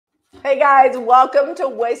Hey guys, welcome to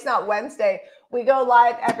Waste Not Wednesday. We go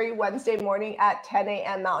live every Wednesday morning at 10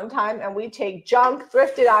 a.m. Mountain Time, and we take junk,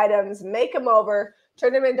 thrifted items, make them over,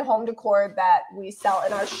 turn them into home decor that we sell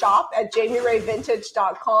in our shop at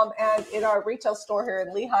jamierayvintage.com and in our retail store here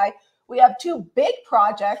in Lehigh. We have two big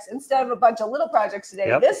projects instead of a bunch of little projects today.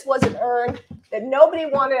 Yep. This was an urn that nobody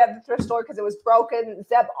wanted at the thrift store because it was broken.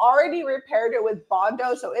 Zeb already repaired it with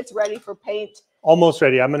Bondo, so it's ready for paint. Almost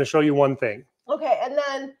ready. I'm going to show you one thing. Okay, and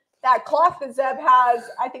then that cloth that Zeb has,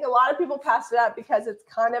 I think a lot of people pass it up because it's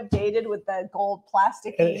kind of dated with the gold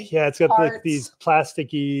plasticky. Yeah, it's got like these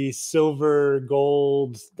plasticky silver,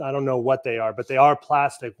 gold. I don't know what they are, but they are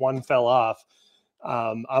plastic. One fell off.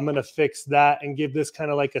 I'm going to fix that and give this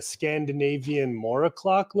kind of like a Scandinavian Mora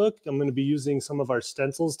clock look. I'm going to be using some of our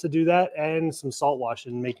stencils to do that and some salt wash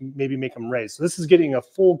and maybe make them raise. So this is getting a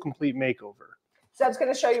full, complete makeover. Zeb's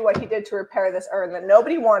going to show you what he did to repair this urn that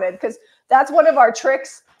nobody wanted, because that's one of our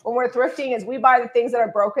tricks when we're thrifting is we buy the things that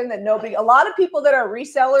are broken that nobody, a lot of people that are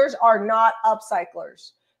resellers are not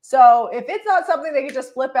upcyclers. So if it's not something they can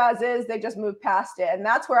just flip as is, they just move past it. And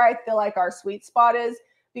that's where I feel like our sweet spot is,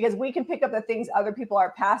 because we can pick up the things other people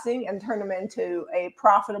are passing and turn them into a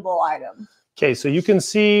profitable item. Okay, so you can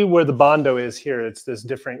see where the Bondo is here. It's this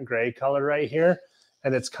different gray color right here,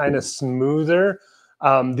 and it's kind of smoother.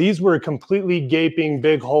 These were completely gaping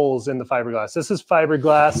big holes in the fiberglass. This is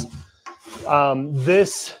fiberglass.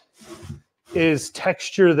 This is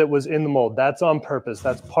texture that was in the mold. That's on purpose.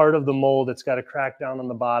 That's part of the mold. It's got a crack down on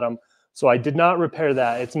the bottom. So I did not repair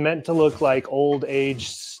that. It's meant to look like old aged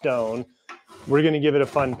stone. We're going to give it a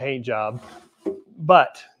fun paint job.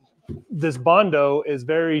 But this Bondo is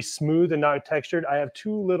very smooth and not textured. I have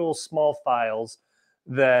two little small files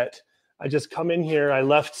that I just come in here. I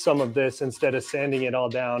left some of this instead of sanding it all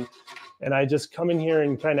down. And I just come in here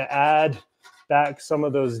and kind of add back some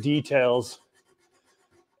of those details.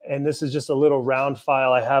 And this is just a little round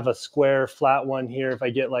file. I have a square flat one here if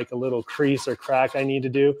I get like a little crease or crack I need to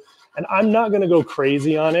do. And I'm not going to go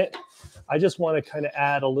crazy on it. I just want to kind of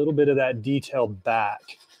add a little bit of that detail back.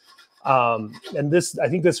 And this, I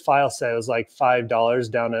think this file set was like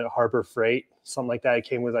 $5 down at Harbor Freight, something like that. It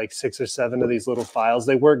came with like 6 or 7 of these little files.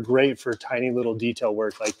 They work great for tiny little detail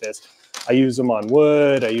work like this. I use them on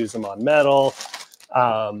wood. I use them on metal.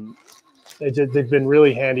 They've been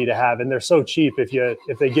really handy to have, and they're so cheap.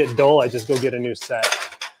 If they get dull, I just go get a new set.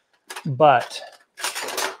 But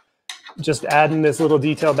just adding this little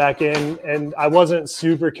detail back in, and I wasn't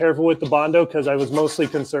super careful with the Bondo because I was mostly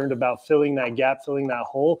concerned about filling that gap, filling that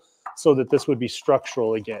hole, so that this would be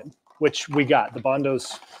structural again, which we got. The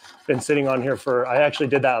Bondo's been sitting on here for, I actually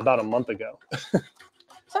did that about a month ago.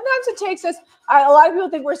 Sometimes it takes us, a lot of people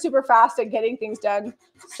think we're super fast at getting things done.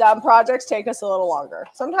 Some projects take us a little longer.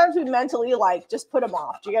 Sometimes we mentally like just put them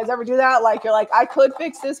off. Do you guys ever do that? Like you're like, I could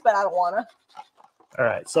fix this, but I don't want to. All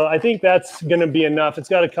right, so I think that's going to be enough. It's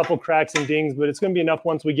got a couple cracks and dings, but it's going to be enough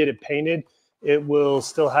once we get it painted. It will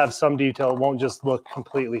still have some detail. It won't just look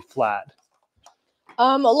completely flat.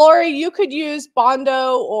 Lori, you could use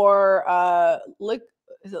Bondo or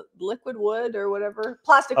is it liquid wood or whatever?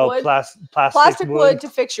 Plastic wood. Plastic wood to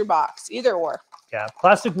fix your box, either or. Yeah,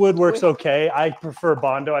 plastic wood works okay. I prefer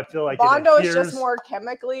Bondo. I feel like Bondo is just more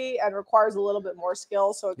chemically and requires a little bit more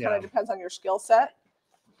skill, so it kind of depends on your skill set.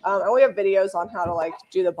 And we have videos on how to like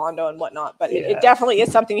do the Bondo and whatnot, but it definitely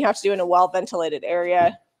is something you have to do in a well-ventilated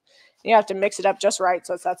area. You have to mix it up just right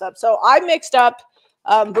so it sets up. So I mixed up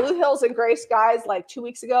Blue Hills and Gray Skies like 2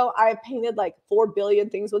 weeks ago. I painted like 4 billion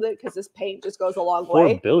things with it because this paint just goes a long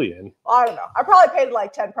way. 4 billion? I don't know. I probably painted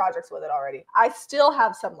like 10 projects with it already. I still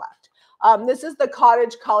have some left. This is the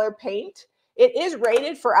Cottage Color paint. It is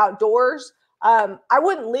rated for outdoors. I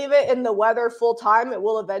wouldn't leave it in the weather full time. It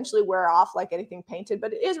will eventually wear off like anything painted,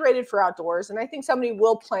 but it is rated for outdoors. And I think somebody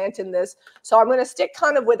will plant in this. So I'm going to stick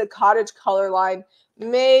kind of with a cottage color line,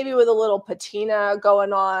 maybe with a little patina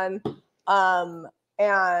going on.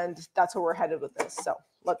 And that's where we're headed with this. So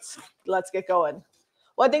let's get going.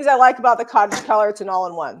 One of the things I like about the cottage color, it's an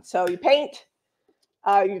all-in-one. So you paint,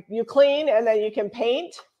 you clean, and then you can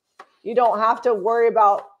paint. You don't have to worry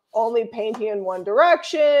about only painting in one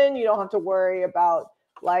direction. You don't have to worry about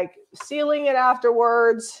like sealing it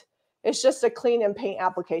afterwards. It's just a clean and paint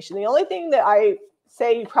application. The only thing that I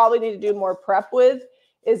say you probably need to do more prep with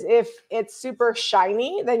is if it's super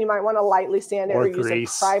shiny, then you might want to lightly sand it or use a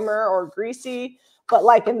primer or greasy. But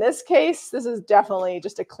like in this case, this is definitely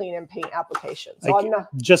just a clean and paint application. So like,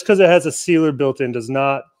 just because it has a sealer built in does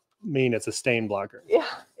not mean it's a stain blocker.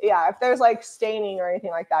 Yeah, if there's like staining or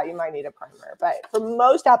anything like that, you might need a primer. But for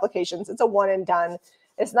most applications, it's a one and done.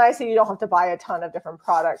 It's nice that you don't have to buy a ton of different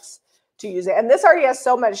products to use it. And this already has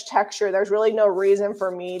so much texture. There's really no reason for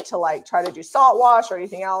me to like try to do salt wash or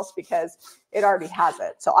anything else because it already has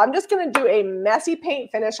it. So I'm just going to do a messy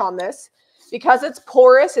paint finish on this. Because it's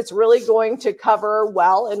porous, it's really going to cover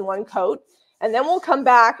well in one coat. And then we'll come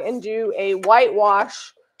back and do a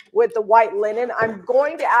whitewash with the white linen. I'm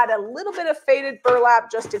going to add a little bit of faded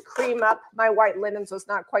burlap just to cream up my white linen so it's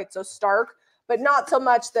not quite so stark, but not so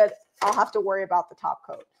much that I'll have to worry about the top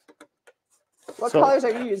coat. What colors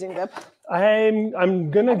are you using, Vip?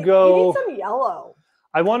 I'm gonna go. You need some yellow.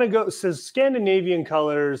 I want to go. So Scandinavian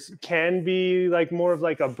colors can be like more of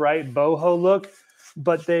like a bright boho look,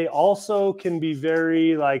 but they also can be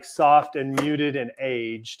very like soft and muted and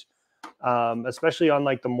aged. Especially on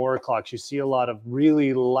like the Mora clocks, you see a lot of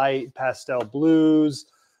really light pastel blues,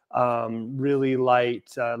 really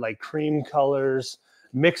light like cream colors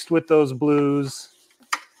mixed with those blues.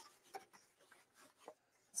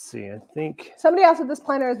 See, I think somebody asked what this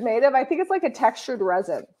planner is made of. I think it's like a textured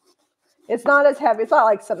resin. It's not as heavy. It's not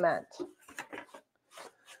like cement,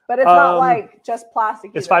 but it's not like just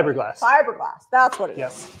plastic. It's either. fiberglass. Fiberglass. That's what it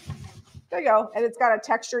is. There you go. And it's got a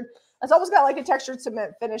textured. It's almost got like a textured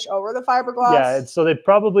cement finish over the fiberglass. Yeah. So they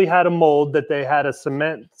probably had a mold that they had a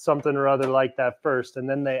cement something or other like that first, and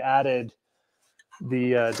then they added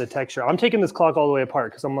the texture. I'm taking this clock all the way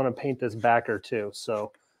apart because I'm going to paint this backer too.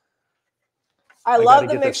 So. I love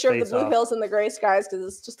the mixture of the blue hills and the gray skies because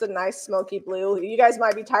it's just a nice smoky blue. You guys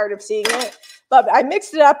might be tired of seeing it, but I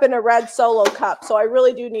mixed it up in a red solo cup, so I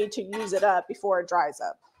really do need to use it up before it dries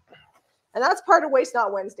up. And that's part of Waste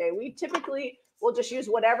Not Wednesday. We typically will just use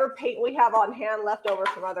whatever paint we have on hand left over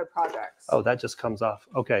from other projects. Oh, that just comes off.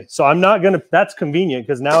 Okay, so I'm not going to, that's convenient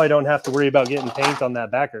because now I don't have to worry about getting paint on that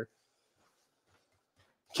backer.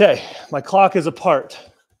 Okay, my clock is apart.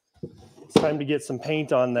 It's time to get some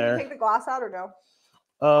paint on there. Can you take the glass out or no?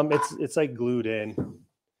 It's like glued in,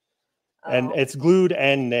 and it's glued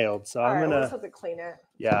and nailed. So I'm gonna have to clean it.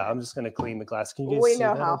 Yeah, I'm just gonna clean the glass. Can you guys see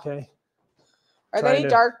that? Okay. Are there any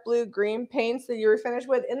dark blue green paints that you were finished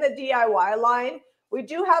with in the DIY line? We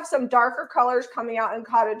do have some darker colors coming out in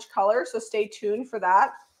cottage color, so stay tuned for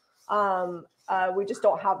that. We just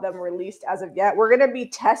don't have them released as of yet. We're gonna be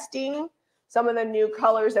testing some of the new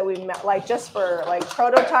colors that we met, like just for like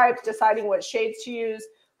prototypes, deciding what shades to use.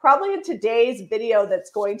 Probably in today's video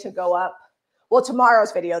that's going to go up. Well,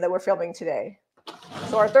 tomorrow's video that we're filming today.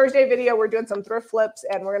 So our Thursday video, we're doing some thrift flips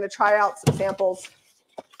and we're going to try out some samples.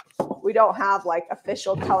 We don't have like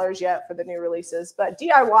official colors yet for the new releases, but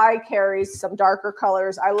DIY carries some darker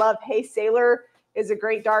colors. I love Hey Sailor is a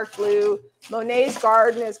great dark blue. Monet's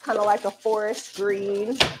Garden is kind of like a forest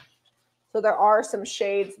green. So there are some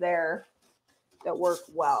shades there that work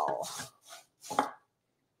well.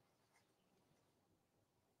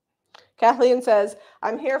 Kathleen says,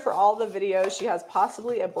 I'm here for all the videos. She has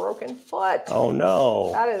possibly a broken foot. Oh,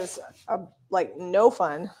 no. That is like no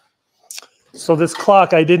fun. So this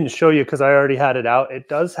clock I didn't show you because I already had it out. It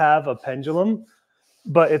does have a pendulum,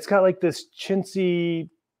 but it's got like this chintzy,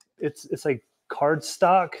 it's like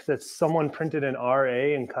cardstock that someone printed in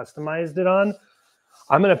RA and customized it on.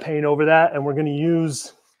 I'm going to paint over that, and we're going to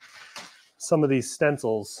use some of these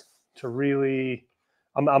stencils to really,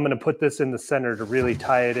 I'm going to put this in the center to really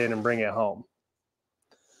tie it in and bring it home.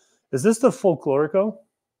 Is this the Folklorico?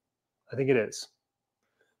 I think it is.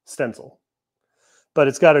 Stencil. But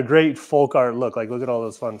it's got a great folk art look. Like, look at all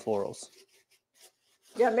those fun florals.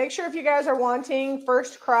 Yeah, make sure if you guys are wanting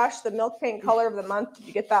First Crush, the milk paint color of the month,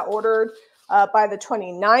 you get that ordered by the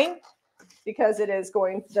 29th. Because it is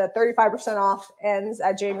going, the 35% off ends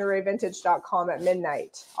at jamierayvintage.com at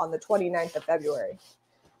midnight on the 29th of February,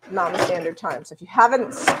 Mountain Standard Time. So if you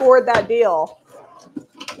haven't scored that deal,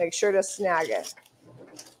 make sure to snag it.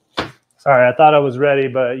 Sorry, I thought I was ready,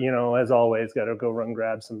 but you know, as always, got to go run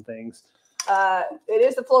grab some things. It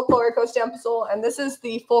is the Folklorico stencil, and this is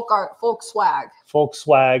the folk swag. Folk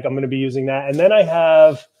swag. I'm going to be using that, and then I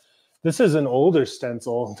have. This is an older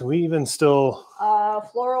stencil. Do we even still?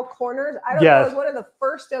 Floral Corners. I don't know. It was one of the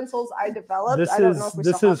first stencils I developed.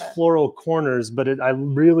 This is Floral Corners, but I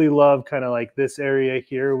really love kind of like this area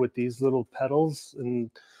here with these little petals, and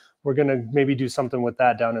we're gonna maybe do something with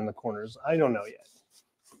that down in the corners. I don't know yet.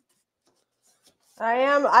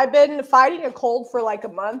 I've been fighting a cold for like a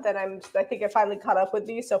month, and I think I finally caught up with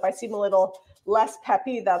these. So if I seem a little less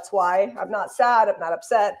peppy, that's why. I'm not sad. I'm not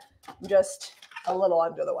upset. I'm just a little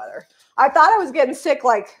under the weather. I thought I was getting sick.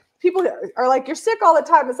 Like, people are like, you're sick all the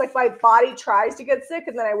time. It's like my body tries to get sick,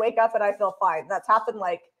 and then I wake up and I feel fine. That's happened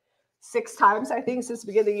like 6 times, I think, since the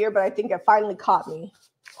beginning of the year, but I think it finally caught me.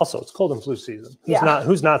 Also, it's cold and flu season.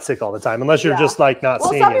 Who's not sick all the time, unless you're just like not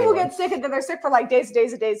seeing some people anyone. get sick and then they're sick for like days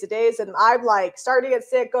and days. And I'm like starting to get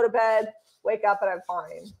sick, go to bed, wake up, and I'm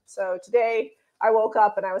fine. So today I woke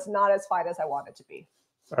up and I was not as fine as I wanted to be.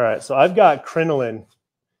 All right, so I've got crinoline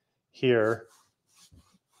here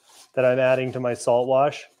that I'm adding to my salt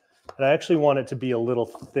wash. And I actually want it to be a little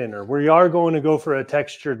thinner. We are going to go for a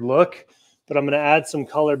textured look, but I'm going to add some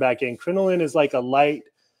color back in. Crinoline is like a light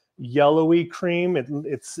yellowy cream.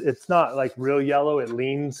 It's not like real yellow. It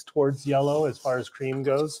leans towards yellow as far as cream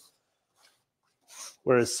goes.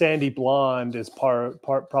 Whereas sandy blonde is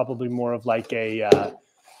probably more of like a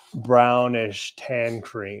brownish tan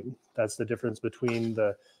cream. That's the difference between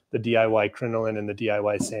the DIY crinoline and the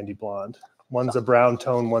DIY sandy blonde. One's a brown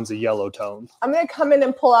tone, one's a yellow tone. I'm going to come in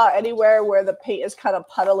and pull out anywhere where the paint is kind of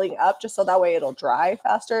puddling up, just so that way it'll dry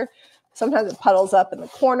faster. Sometimes it puddles up in the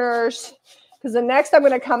corners. Because the next I'm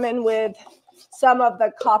going to come in with some of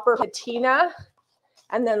the copper patina.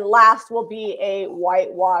 And then last will be a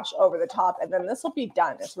white wash over the top. And then this will be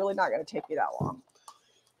done. It's really not going to take me that long.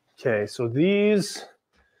 Okay, so these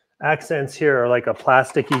accents here are like a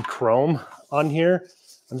plasticky chrome on here.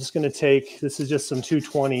 I'm just going to take, this is just some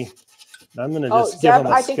 220. I'm going to just give them a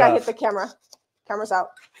I think I hit the camera. Camera's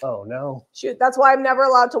out. Oh, no. Shoot, that's why I'm never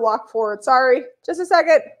allowed to walk forward. Sorry. Just a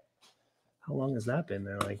second. How long has that been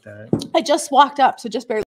there like that? I just walked up, so just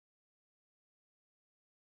barely.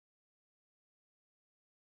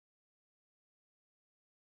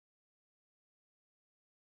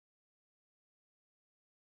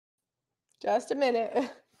 Just a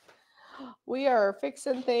minute. We are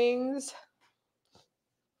fixing things.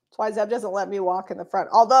 That's why Zeb doesn't let me walk in the front.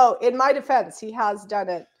 Although, in my defense, he has done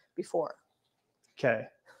it before. Okay.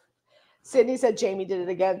 Sydney said Jamie did it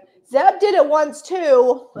again. Zeb did it once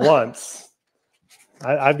too. Once.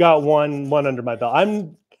 I've got one under my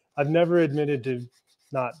belt. I've never admitted to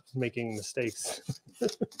not making mistakes.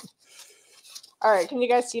 All right. Can you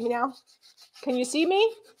guys see me now? Can you see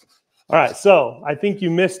me? All right. So I think you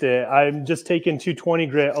missed it. I'm just taking 220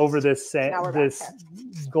 grit over this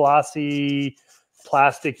glossy,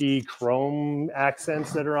 plasticky chrome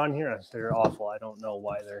accents that are on here. They're awful. I don't know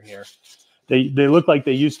why they're here. They look like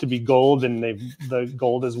they used to be gold, and the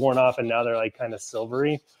gold is worn off, and now they're like kind of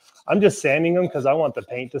silvery. I'm just sanding them because I want the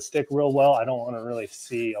paint to stick real well. I don't want to really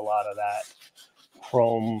see a lot of that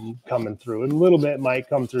chrome coming through. A little bit might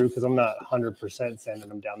come through because I'm not 100% sanding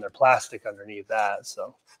them down. They're plastic underneath that,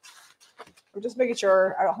 so. I'm just making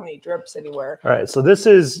sure I don't have any drips anywhere. All right, so this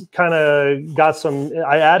is kind of got some,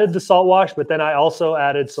 I added the salt wash, but then I also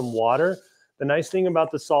added some water. The nice thing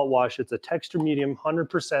about the salt wash, it's a texture medium,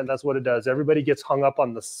 100%. That's what it does. Everybody gets hung up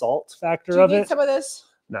on the salt factor of it. Do you need some of this?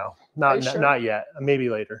 No, not yet. Maybe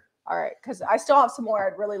later. All right, because I still have some more.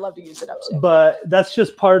 I'd really love to use it up soon. But that's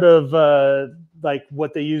just part of like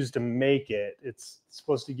what they use to make it. It's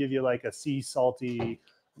supposed to give you like a sea salty.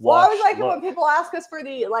 Well, I always like it when people ask us for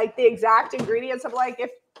the exact ingredients. I'm like,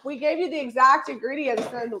 if we gave you the exact ingredients,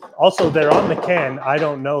 then also they're on the can. I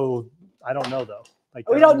don't know though. Like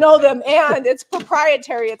we don't know them, and it's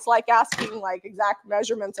proprietary. It's like asking like exact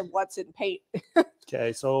measurements of what's in paint.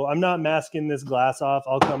 Okay, so I'm not masking this glass off.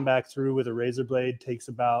 I'll come back through with a razor blade. Takes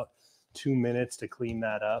about 2 minutes to clean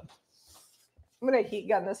that up. I'm gonna heat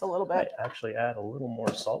gun this a little bit. I actually add a little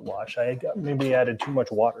more salt wash. I maybe added too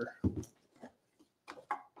much water.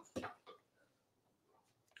 I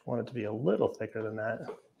want it to be a little thicker than that,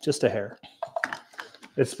 just a hair.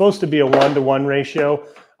 It's supposed to be a 1-to-1 ratio.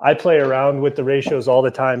 I play around with the ratios all the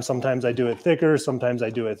time. Sometimes I do it thicker, sometimes I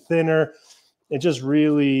do it thinner. It just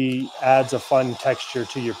really adds a fun texture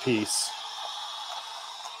to your piece.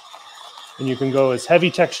 And you can go as heavy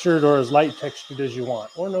textured or as light textured as you want,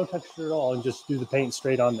 or no texture at all, and just do the paint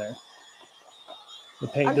straight on there. The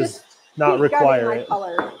paint does not require it.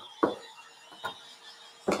 Color.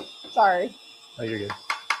 Sorry. Oh, you're good.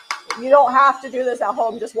 You don't have to do this at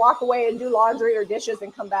home. Just walk away and do laundry or dishes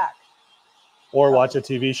and come back. Or watch a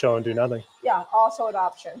TV show and do nothing. Yeah, also an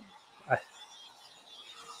option.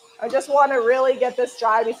 I just want to really get this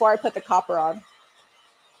dry before I put the copper on.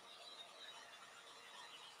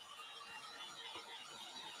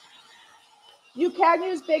 You can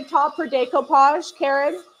use Big Top for decoupage,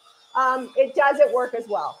 Karen. It doesn't work as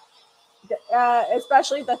well.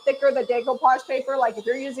 Especially the thicker the decoupage paper. Like if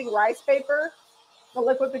you're using rice paper, the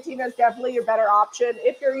liquid patina is definitely your better option.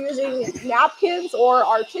 If you're using napkins or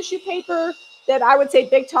our tissue paper, then I would say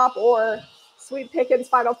Big Top or Sweet Pickens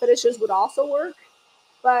Final Finishes would also work.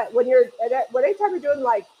 But anytime you're doing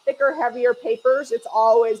like thicker, heavier papers, it's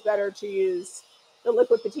always better to use the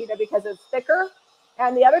liquid patina because it's thicker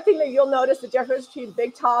And the other thing that you'll notice the difference between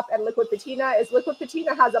Big Top and Liquid Patina is Liquid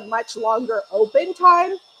Patina has a much longer open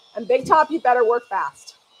time, and Big Top, you better work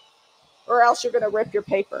fast or else you're going to rip your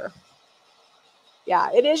paper. Yeah,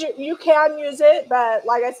 it is. You can use it, but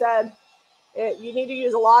like I said, you need to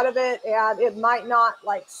use a lot of it, and it might not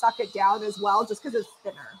like suck it down as well just because it's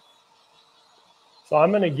thinner. So I'm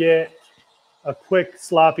going to get a quick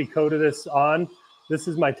sloppy coat of this on. This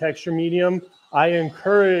is my texture medium. I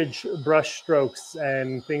encourage brush strokes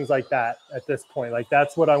and things like that at this point. Like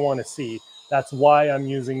that's what I want to see. That's why I'm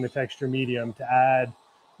using the texture medium, to add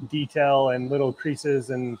detail and little creases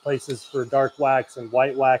and places for dark wax and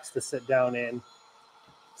white wax to sit down in.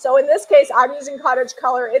 So in this case, I'm using cottage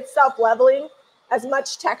color. It's self-leveling. As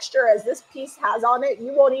much texture as this piece has on it,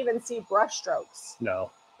 you won't even see brush strokes. No.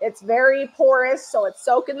 It's very porous, so it's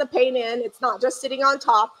soaking the paint in. It's not just sitting on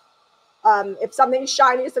top. If something's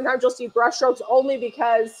shiny, sometimes you'll see brush strokes only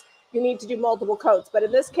because you need to do multiple coats. But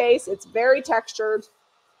in this case, it's very textured,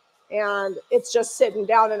 and it's just sitting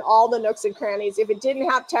down in all the nooks and crannies. If it didn't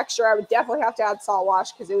have texture, I would definitely have to add salt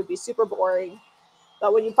wash because it would be super boring.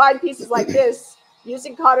 But when you find pieces like this,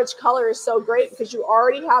 using cottage color is so great because you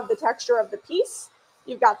already have the texture of the piece.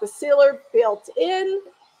 You've got the sealer built in,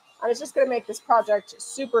 and it's just going to make this project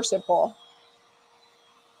super simple.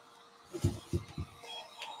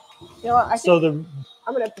 You know what? I think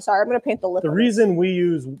I'm gonna paint the lip. The reason we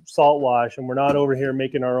use salt wash and we're not over here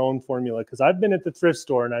making our own formula, because I've been at the thrift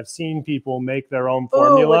store and I've seen people make their own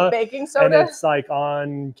formula. With baking soda? And it's like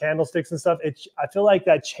on candlesticks and stuff. I feel like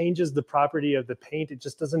that changes the property of the paint. It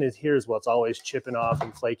just doesn't adhere as well. It's always chipping off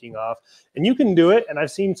and flaking off. And you can do it, and I've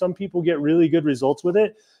seen some people get really good results with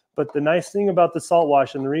it. But the nice thing about the salt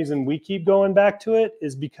wash, and the reason we keep going back to it,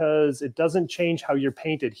 is because it doesn't change how your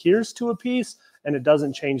paint adheres to a piece, and it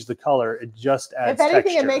doesn't change the color. It just adds texture. If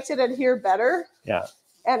anything, it makes it adhere better. Yeah.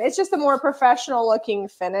 And it's just a more professional looking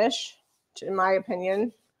finish, in my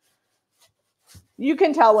opinion. You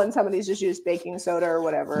can tell when somebody's just used baking soda or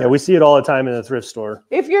whatever. Yeah, we see it all the time in the thrift store.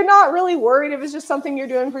 If you're not really worried, if it's just something you're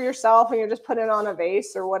doing for yourself and you're just putting it on a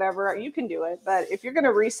vase or whatever, you can do it. But if you're going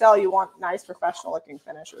to resell, you want nice professional looking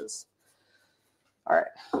finishes. All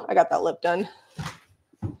right, I got that lip done.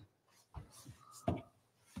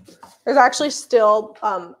 There's actually still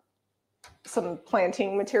some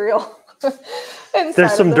planting material.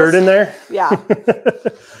 There's some dirt in there? Yeah.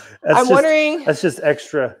 I'm wondering. That's just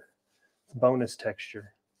extra bonus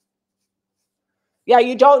texture. Yeah,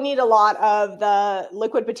 you don't need a lot of the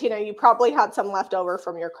liquid patina. You probably had some left over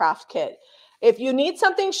from your craft kit. If you need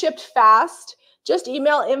something shipped fast, just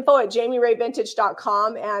email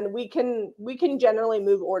info@jamierayvintage.com and we can generally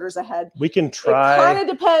move orders ahead. We can try. It kind of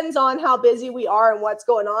depends on how busy we are and what's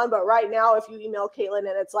going on. But right now, if you email Caitlin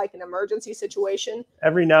and it's like an emergency situation,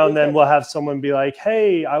 every now and then we'll have someone be like,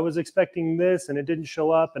 "Hey, I was expecting this and it didn't show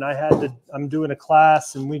up, and I'm doing a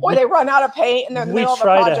class," and or they run out of paint and they're in the middle of a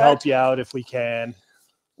project. We try to help you out if we can.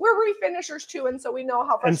 We're refinishers too, and so we know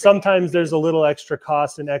how. And sometimes there's a little extra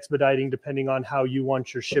cost in expediting depending on how you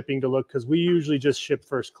want your shipping to look, because we usually just ship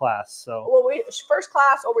first class. So we first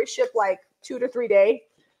class, or we ship like 2 to 3 day.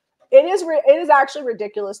 It is actually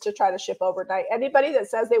ridiculous to try to ship overnight. Anybody that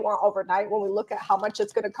says they want overnight, when we look at how much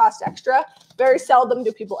it's going to cost extra, very seldom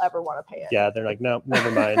do people ever want to pay it. Yeah, they're like, no, never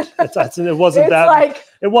mind. It wasn't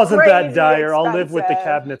that dire. I'll live with the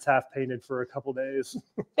cabinets half painted for a couple days.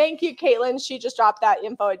 Thank you, Caitlin. She just dropped that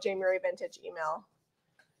info@jamierayvintage email.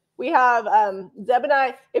 We have Zeb and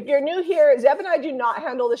I. If you're new here, Zeb and I do not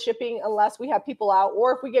handle the shipping unless we have people out,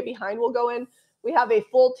 or if we get behind, we'll go in. We have a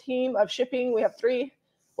full team of shipping. We have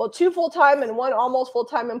 2 full-time and 1 almost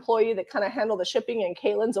full-time employee that kind of handle the shipping, and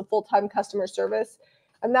Caitlin's a full-time customer service.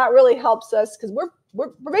 And that really helps us because we're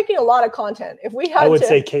making a lot of content. If we had I would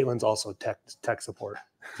say Caitlin's also tech support.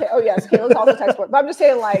 Oh yes, Caitlin's also tech support. But I'm just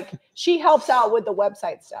saying, like, she helps out with the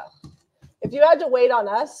website stuff. If you had to wait on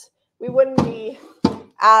us, we wouldn't be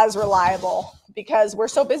as reliable because we're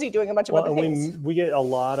so busy doing a bunch of other things. We get a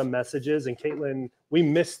lot of messages, and Caitlin, we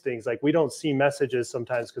miss things. Like, we don't see messages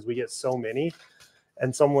sometimes because we get so many.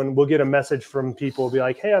 And someone will get a message from people, be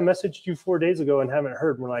like, "Hey, I messaged you 4 days ago and haven't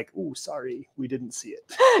heard." And we're like, "Ooh, sorry, we didn't see it."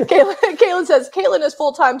 Caitlin says Caitlin is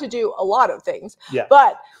full time to do a lot of things. Yeah.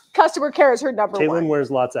 But customer care is her number one. Caitlin wears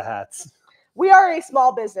lots of hats. We are a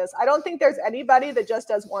small business. I don't think there's anybody that just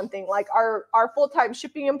does one thing. Like our full-time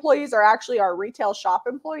shipping employees are actually our retail shop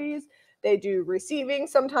employees. They do receiving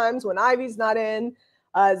sometimes when Ivy's not in.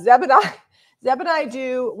 Zeb and I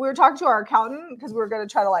do, we were talking to our accountant because we were going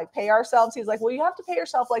to try to like pay ourselves. He's like, well, you have to pay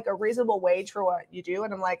yourself like a reasonable wage for what you do.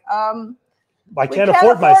 And I'm like, I can't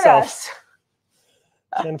afford myself.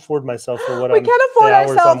 I can't afford myself for what we can't afford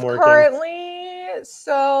ourselves currently.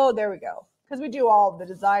 So there we go. because we do all of the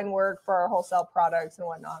design work for our wholesale products and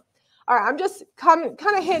whatnot. All right, I'm just kind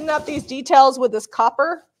of hitting up these details with this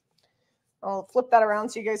copper. I'll flip that around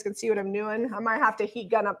so you guys can see what I'm doing. I might have to heat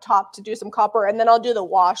gun up top to do some copper, and then I'll do the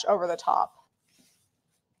wash over the top.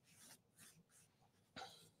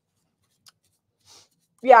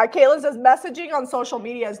 Yeah, Caitlin says messaging on social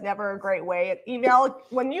media is never a great way.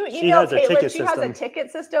 When you email Caitlin, she has a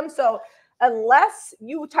ticket system. So unless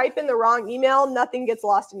you type in the wrong email, nothing gets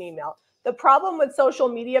lost in email. The problem with social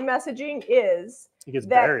media messaging is it gets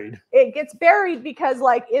buried. It gets buried because,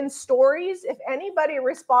 like in stories, if anybody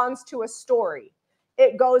responds to a story,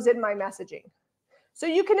 it goes in my messaging. So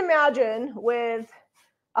you can imagine with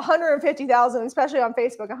 150,000, especially on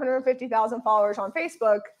Facebook, 150,000 followers on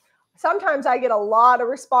Facebook, sometimes I get a lot of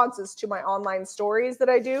responses to my online stories that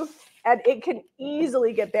I do, and it can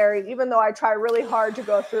easily get buried, even though I try really hard to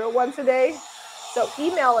go through it once a day. So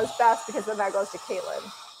email is best because then that goes to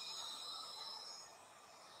Caitlin.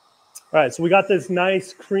 All right, so we got this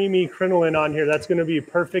nice creamy crinoline on here. That's going to be a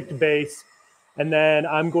perfect base. And then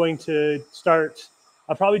I'm going to start,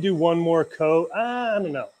 I'll probably do one more coat. I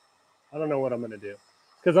don't know. I don't know what I'm going to do.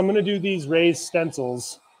 Because I'm going to do these raised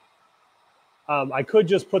stencils. I could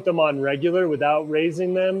just put them on regular without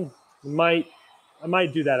raising them. I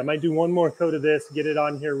might do that. I might do one more coat of this, get it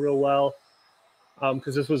on here real well.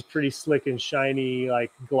 Because this was pretty slick and shiny,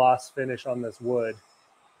 like gloss finish on this wood.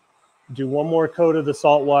 Do one more coat of the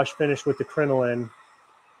salt wash finish with the crinoline,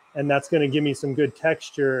 and that's going to give me some good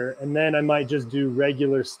texture. And then I might just do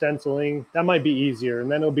regular stenciling. That might be easier,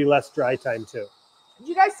 and then it'll be less dry time too. Did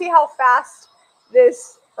you guys see how fast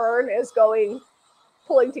this urn is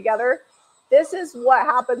pulling together? This is what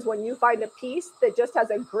happens when you find a piece that just has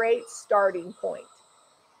a great starting point.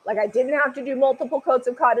 Like I didn't have to do multiple coats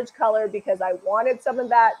of cottage color because I wanted some of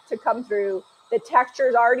that to come through. The texture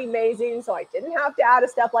is already amazing, so I didn't have to add a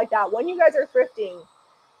step like that. When you guys are thrifting,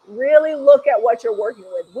 really look at what you're working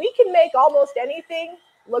with. We can make almost anything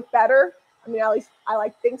look better. I mean, at least I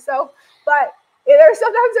like to think so. But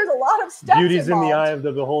sometimes there's a lot of steps Beauty's involved. In the eye of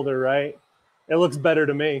the beholder, right? It looks better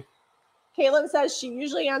to me. Caitlin says she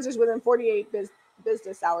usually answers within 48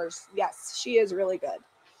 business hours. Yes, she is really good.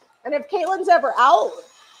 And if Caitlin's ever out,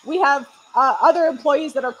 we have other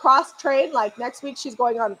employees that are cross-trained. Like next week she's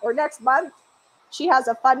going on, or next month, she has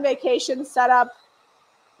a fun vacation set up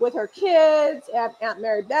with her kids and Aunt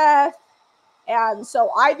Mary Beth. And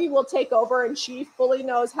so Ivy will take over, and she fully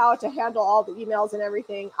knows how to handle all the emails and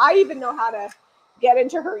everything. I even know how to get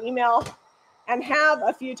into her email and have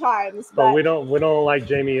a few times. But we don't like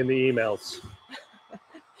Jamie in the emails.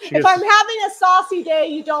 If I'm having a saucy day,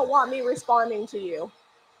 you don't want me responding to you.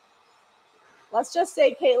 Let's just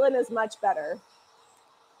say Caitlin is much better.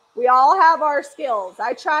 We all have our skills.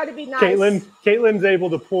 I try to be nice. Caitlin's able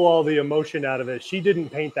to pull all the emotion out of it. She didn't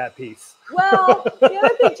paint that piece. Well, the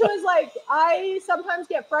other thing too is like I sometimes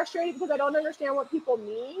get frustrated because I don't understand what people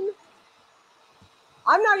mean.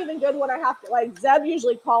 I'm not even good when I have to, like Zeb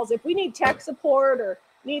usually calls if we need tech support or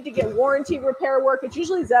need to get warranty repair work. It's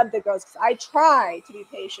usually Zeb that goes, because I try to be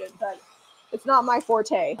patient, but it's not my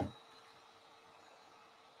forte.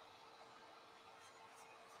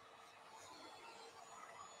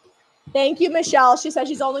 Thank you, Michelle. She said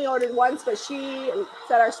she's only ordered once, but she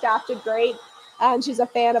said our staff did great, and she's a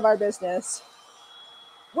fan of our business.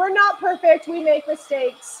 We're not perfect. We make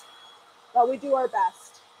mistakes, but we do our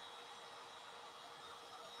best.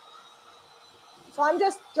 So I'm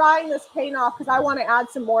just drying this paint off because I want to add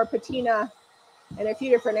some more patina in a few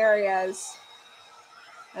different areas,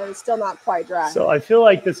 and it's still not quite dry. So I feel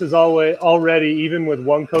like this is already, even with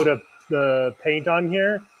one coat of the paint on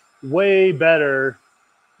here, way better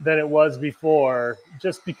than it was before,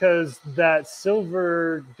 just because that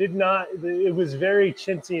silver it was very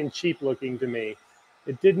chintzy and cheap looking to me.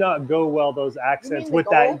 It did not go well, those accents with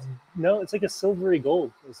that. No, it's like a silvery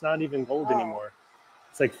gold. It's not even gold anymore.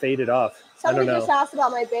 It's like faded off. Somebody just asked about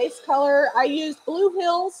my base color. I used Blue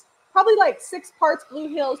Hills, probably like 6 parts Blue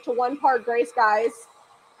Hills to 1 part Gray Skies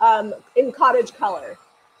in cottage color.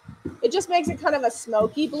 It just makes it kind of a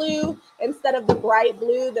smoky blue instead of the bright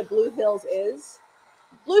blue that Blue Hills is.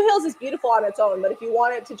 Blue Hills is beautiful on its own, but if you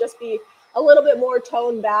want it to just be a little bit more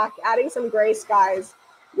toned back, adding some Gray Skies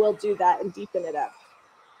will do that and deepen it up.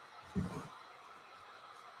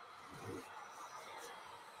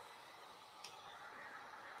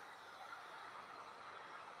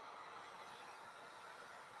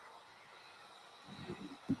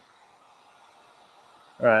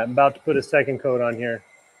 All right, I'm about to put a second coat on here.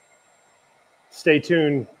 Stay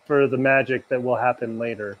tuned for the magic that will happen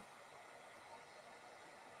later.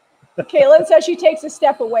 Caitlin says she takes a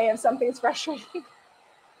step away if something's frustrating.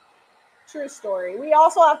 True story. We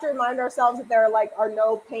also have to remind ourselves that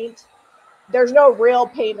there's no real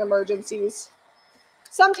paint emergencies.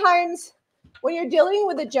 Sometimes when you're dealing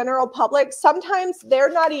with the general public, sometimes they're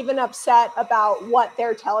not even upset about what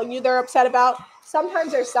they're telling you they're upset about.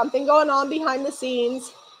 Sometimes there's something going on behind the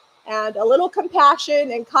scenes, and a little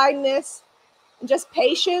compassion and kindness and just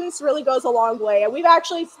patience really goes a long way. And we've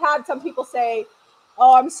actually had some people say,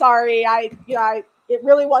 "Oh, I'm sorry. It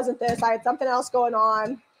really wasn't this. I had something else going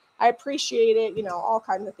on. I appreciate it," all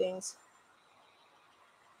kinds of things.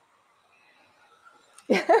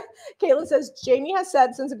 Caitlin says, Jamie has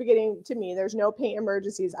said since the beginning to me, there's no paint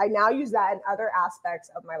emergencies. I now use that in other aspects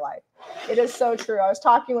of my life. It is so true. I was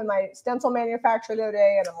talking with my stencil manufacturer the other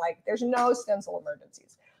day, and I'm like, there's no stencil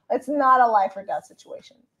emergencies. It's not a life or death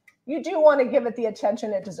situation. You do want to give it the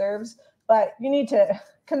attention it deserves, but you need to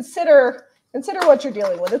consider what you're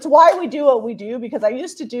dealing with. It's why we do what we do, because I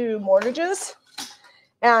used to do mortgages,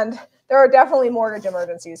 and there are definitely mortgage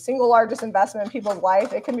emergencies. Single largest investment in people's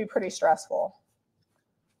life. It can be pretty stressful.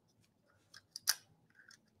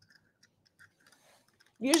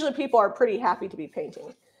 Usually people are pretty happy to be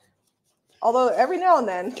painting. Although every now and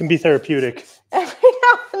then. It can be therapeutic. Every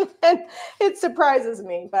now and then it surprises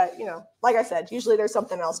me. But, like I said, usually there's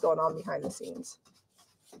something else going on behind the scenes.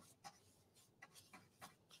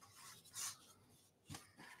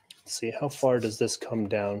 Let's see, how far does this come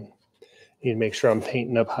down? Need to make sure I'm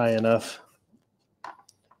painting up high enough.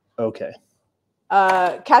 Okay.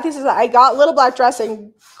 Kathy says, I got Little Black Dress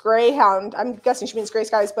and Greyhound. I'm guessing she means Gray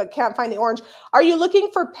Skies, but can't find the orange. Are you looking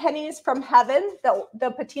for Pennies from Heaven,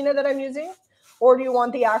 the patina that I'm using? Or do you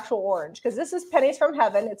want the actual orange? Because this is Pennies from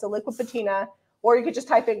Heaven. It's a liquid patina. Or you could just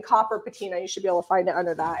type in copper patina. You should be able to find it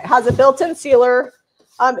under that. It has a built-in sealer.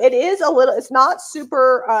 It is it's not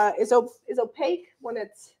super, is opaque when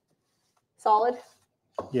it's solid.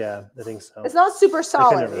 Yeah, I think so. It's not super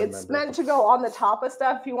solid. It's meant to go on the top of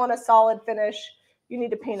stuff. If you want a solid finish, you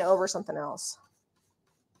need to paint it over something else.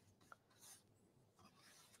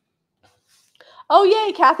 Oh,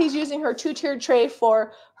 yay. Kathy's using her 2-tiered tray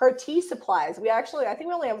for her tea supplies. I think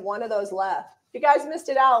we only have one of those left. If you guys missed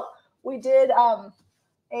it out, we did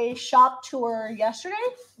a shop tour yesterday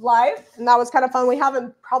live, and that was kind of fun. We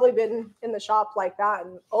haven't probably been in the shop like that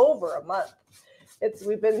in over a month.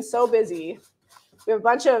 We've been so busy. We have a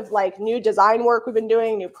bunch of new design work we've been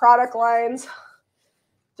doing, new product lines.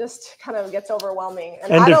 Just kind of gets overwhelming.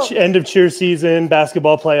 And end of cheer season,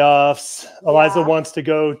 basketball playoffs. Eliza wants to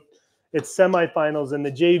go. It's semifinals, and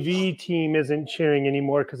the JV team isn't cheering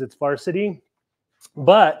anymore because it's varsity.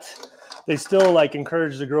 But they still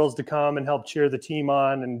encourage the girls to come and help cheer the team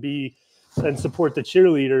on and support the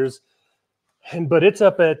cheerleaders. But it's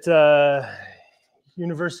up at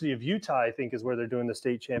University of Utah, I think, is where they're doing the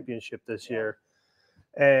state championship this year.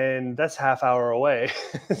 And that's half hour away.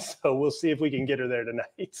 So we'll see if we can get her there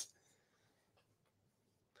tonight.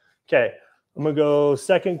 Okay, I'm going to go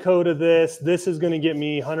second coat of this. This is going to get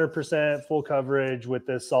me 100% full coverage with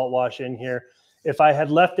this salt wash in here. If I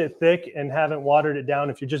had left it thick and haven't watered it down,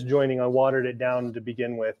 if you're just joining, I watered it down to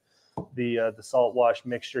begin with the salt wash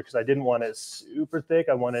mixture because I didn't want it super thick.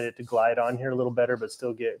 I wanted it to glide on here a little better, but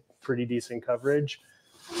still get pretty decent coverage.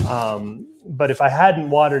 But if I hadn't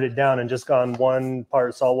watered it down and just gone 1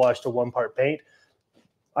 part salt wash to 1 part paint,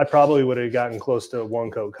 I probably would have gotten close to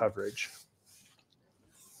 1 coat coverage.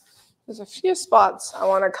 There's a few spots I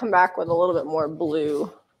want to come back with a little bit more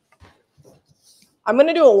blue. I'm going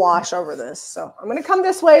to do a wash over this. So I'm going to come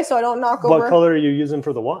this way so I don't knock over. What color are you using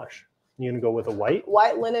for the wash? You going to go with a white?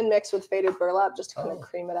 White linen mixed with faded burlap just to kind of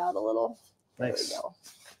cream it out a little. Nice. There we go.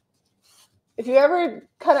 If you ever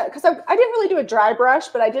because I didn't really do a dry brush,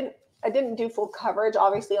 but I didn't do full coverage,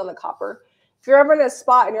 obviously, on the copper. If you're ever in a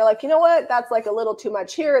spot and you're like, you know what, that's a little too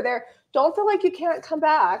much here or there, don't feel like you can't come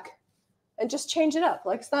back and just change it up.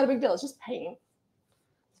 It's not a big deal. It's just paint.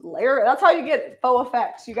 Layer it. That's how you get faux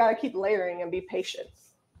effects. You got to keep layering and be patient.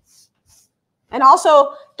 And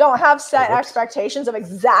also, don't have set expectations of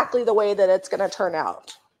exactly the way that it's going to turn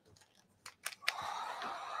out.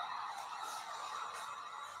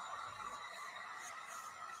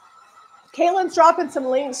 Caitlin's dropping some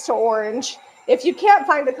links to orange. If you can't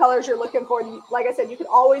find the colors you're looking for, like I said, you can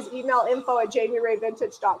always email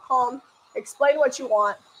info@jamierayvintage.com. Explain what you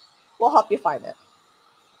want. We'll help you find it.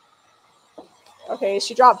 Okay,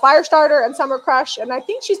 she dropped Firestarter and Summer Crush, and I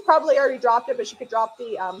think she's probably already dropped it, but she could drop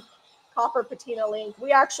the copper patina link.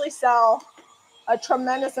 We actually sell a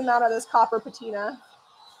tremendous amount of this copper patina.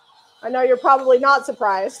 I know you're probably not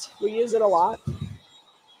surprised. We use it a lot.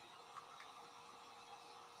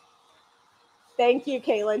 Thank you,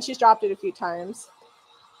 Caitlin. She's dropped it a few times.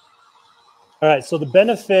 All right, so the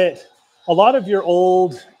benefit A lot of your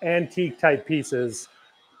old antique type pieces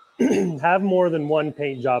have more than one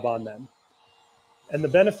paint job on them. And the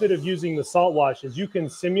benefit of using the salt wash is you can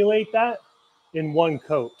simulate that in one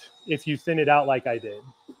coat if you thin it out like I did.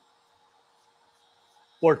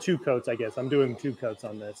 Or 2 coats, I guess. I'm doing 2 coats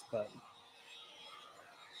on this, but.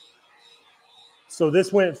 So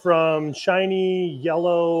this went from shiny,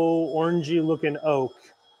 yellow, orangey looking oak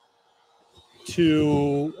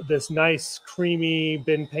to this nice, creamy,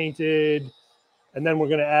 been painted. And then we're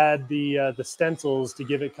going to add the stencils to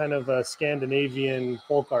give it kind of a Scandinavian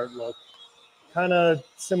folk art look. Kind of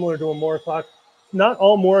similar to a Mora clock. Not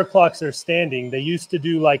all Mora clocks are standing. They used to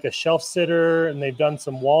do like a shelf sitter, and they've done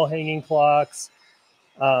some wall hanging clocks.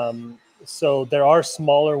 So there are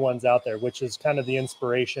smaller ones out there, which is kind of the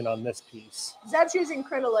inspiration on this piece. Zeb's using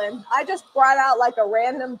crinoline. I just brought out like a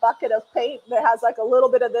random bucket of paint that has like a little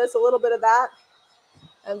bit of this, a little bit of that.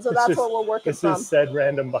 And so that's what we're working from. This is said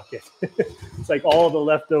random bucket. It's like all the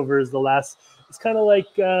leftovers, the last. It's kind of like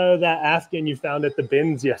that Afghan you found at the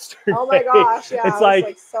bins yesterday. Oh my gosh, yeah. It's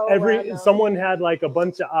like so someone had like a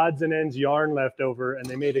bunch of odds and ends yarn left over, and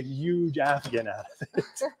they made a huge Afghan out of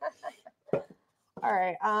it. All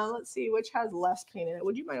right, let's see which has less paint in it.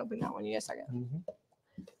 Would you mind opening that one? You a second.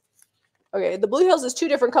 Mm-hmm. Okay, the Blue Hills is 2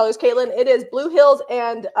 different colors, Caitlin. It is Blue Hills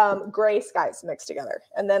and gray skies mixed together.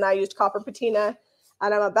 And then I used copper patina,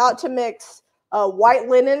 and I'm about to mix white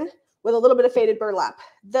linen with a little bit of faded burlap.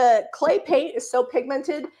 The clay paint is so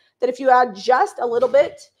pigmented that if you add just a little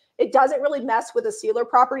bit, it doesn't really mess with the sealer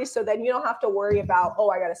properties. So then you don't have to worry about, oh,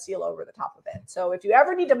 I got to seal over the top of it. So if you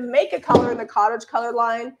ever need to make a color in the cottage color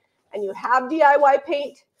line and you have DIY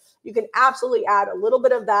paint, you can absolutely add a little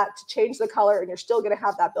bit of that to change the color, and you're still going to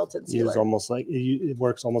have that built-in sealer. It's almost like it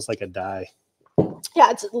works almost like a dye.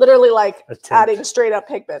 Yeah, it's literally like adding straight up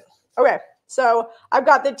pigment. Okay, so I've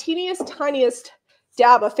got the teeniest, tiniest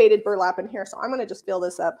dab of faded burlap in here. So I'm going to just fill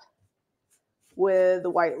this up with the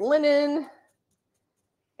white linen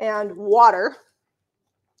and water.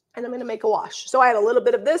 And I'm going to make a wash. So I had a little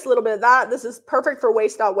bit of this, a little bit of that. This is perfect for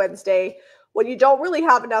Waste Not Wednesday. When you don't really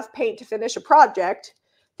have enough paint to finish a project,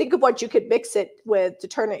 think of what you could mix it with to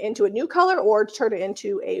turn it into a new color or to turn it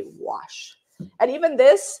into a wash. And even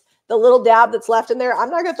this, the little dab that's left in there, I'm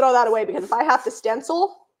not going to throw that away, because if I have to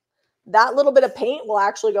stencil, that little bit of paint will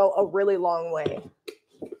actually go a really long way.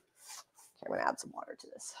 Okay, I'm going to add some water to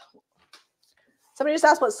this. Somebody just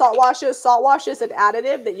asked what salt wash is. Salt wash is an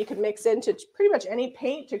additive that you can mix into pretty much any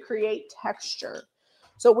paint to create texture.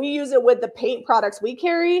 So we use it with the paint products we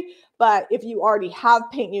carry, but if you already have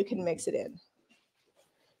paint, you can mix it in.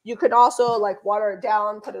 You could also like water it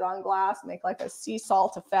down, put it on glass, make like a sea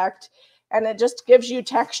salt effect, and it just gives you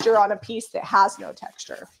texture on a piece that has no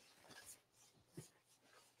texture.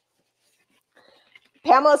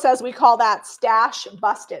 Pamela says we call that stash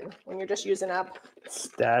busting when you're just using up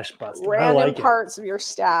stash busting. Random parts of your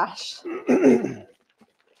stash.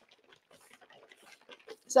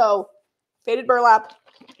 So faded burlap,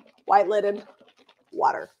 white linen,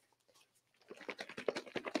 water.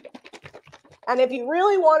 And if you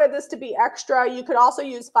really wanted this to be extra, you could also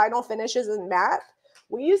use final finishes and matte.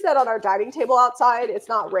 We use that on our dining table outside. It's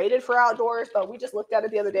not rated for outdoors, but we just looked at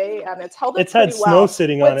it the other day and it's held up pretty well. It's had snow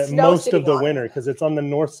sitting on it most of the winter because it's on the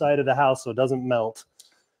north side of the house, so it doesn't melt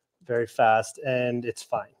very fast, and it's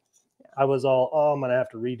fine. Yeah. I was all, oh, I'm going to have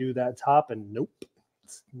to redo that top, and nope,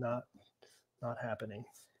 it's not happening.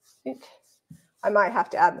 I think I might have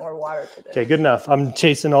to add more water to this. Okay, good enough. I'm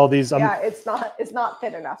chasing all these. Yeah, it's not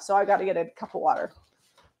thin enough, so I got to get a cup of water.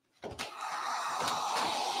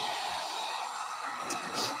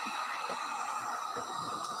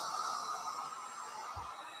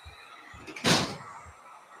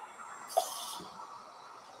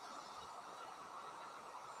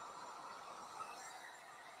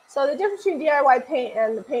 So the difference between DIY paint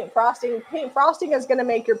and the paint frosting is going to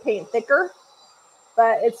make your paint thicker,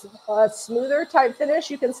 but it's a smoother type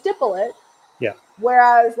finish. You can stipple it. Yeah.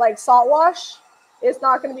 Whereas like salt wash, it's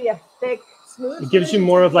not going to be a thick, smooth. It gives you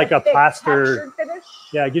more of like a plaster finish.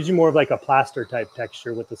 Yeah, it gives you more of like a plaster type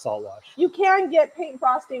texture with the salt wash. You can get paint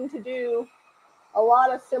frosting to do a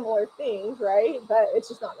lot of similar things, right? But it's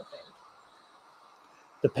just not the same.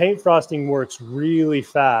 The paint frosting works really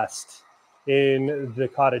fast in the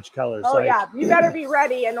cottage colors. Oh, like, yeah, you better be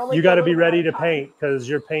ready, and only you got to be ready to paint, because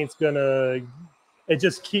your paint's gonna.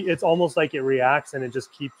 It's almost like it reacts, and it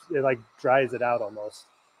like dries it out almost.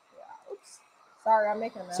 Yeah. Oops. Sorry, I'm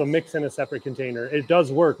making a mess. So mix in a separate container. It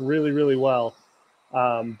does work really, really well,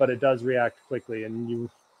 but it does react quickly, and you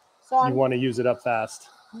want to use it up fast.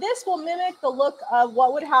 This will mimic the look of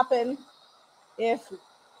what would happen if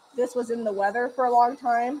this was in the weather for a long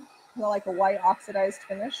time, like a white oxidized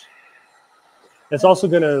finish. It's also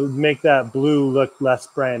going to make that blue look less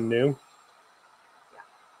brand new.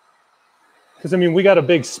 Because, I mean, we got a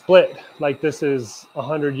big split. Like, this is a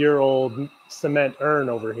 100-year-old cement urn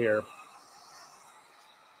over here.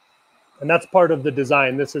 And that's part of the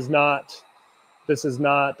design. This is not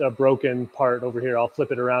a broken part over here. I'll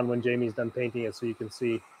flip it around when Jamie's done painting it so you can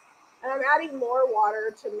see. And I'm adding more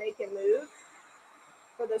water to make it move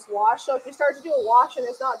for this wash. So if you start to do a wash and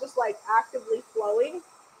it's not just like actively flowing,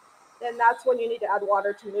 then that's when you need to add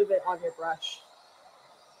water to move it on your brush.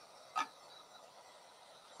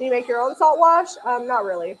 Do you make your own salt wash? Not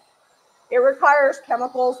really. It requires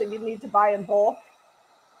chemicals that you need to buy in bulk.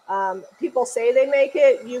 People say they make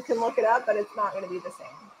it. You can look it up, but it's not going to be the same.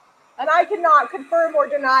 And I cannot confirm or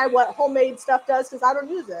deny what homemade stuff does because I don't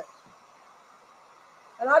use it.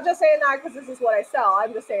 I'm not just saying that because this is what I sell.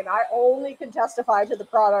 I'm just saying I only can testify to the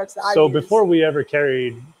products that I use. So before we ever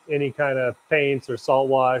carried any kind of paints or salt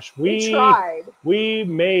wash, we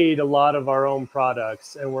made a lot of our own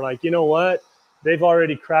products. And we're like, you know what? They've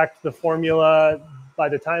already cracked the formula. By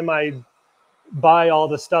the time I buy all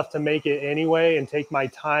the stuff to make it anyway and take my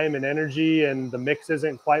time and energy and the mix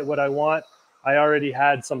isn't quite what I want, I already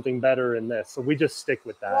had something better in this. So we just stick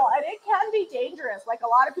with that. Well, and it can be dangerous. Like a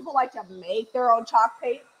lot of people like to make their own chalk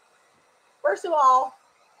paint. First of all,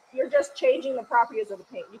 you're just changing the properties of the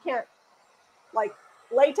paint. You can't, like,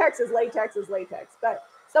 latex is latex is latex. But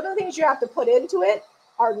some of the things you have to put into it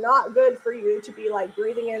are not good for you to be like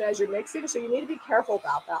breathing in as you're mixing. So you need to be careful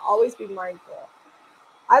about that. Always be mindful.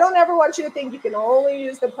 I don't ever want you to think you can only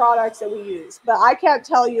use the products that we use. But I can't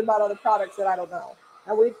tell you about other products that I don't know.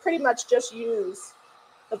 And we pretty much just use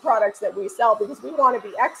the products that we sell because we want to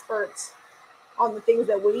be experts on the things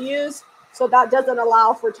that we use. So that doesn't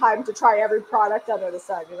allow for time to try every product under the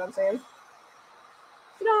sun. You know what I'm saying?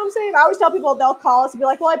 You know what I'm saying? I always tell people, they'll call us and be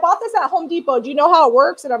like, well, I bought this at Home Depot. Do you know how it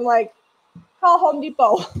works? And I'm like, call Home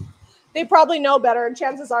Depot. They probably know better. And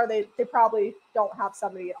chances are they probably don't have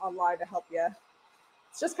somebody online to help you.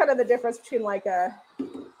 It's just kind of the difference between like a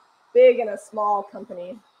big and a small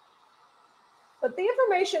company. But the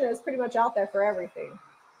information is pretty much out there for everything.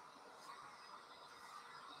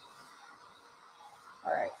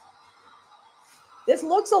 All right. This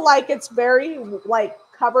looks like it's very like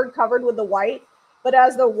covered with the white, but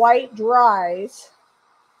as the white dries,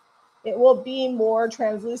 it will be more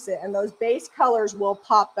translucent and those base colors will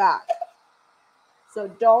pop back. So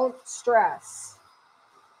don't stress.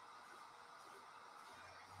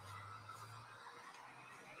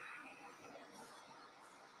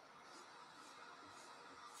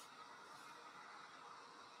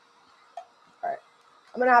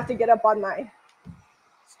 I'm going to have to get up on my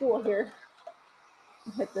stool here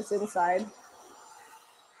and hit this inside.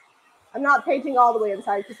 I'm not painting all the way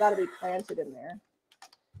inside because that'll be planted in there.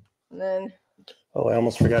 And then... Oh, I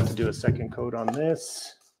almost forgot to do a second coat on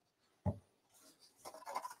this. All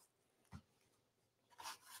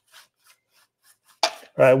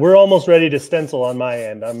right, we're almost ready to stencil on my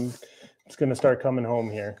end. It's going to start coming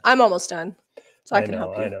home here. I'm almost done, so I can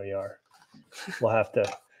help you. I know you are. We'll have to...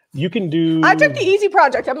 You can do... I took the easy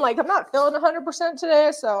project. I'm like, I'm not feeling 100%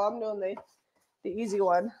 today, so I'm doing the easy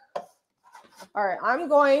one. All right, I'm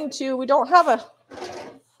going to... We don't have a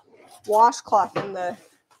washcloth in the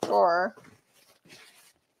drawer.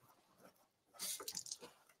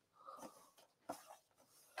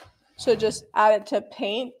 So just add it to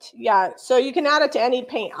paint. Yeah, so you can add it to any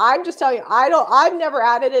paint. I'm just telling you, I've never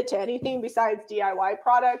added it to anything besides DIY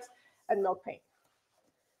products and milk paint.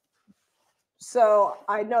 So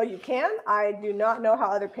I know you can. I do not know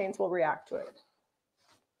how other paints will react to it.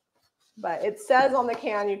 But it says on the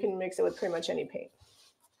can you can mix it with pretty much any paint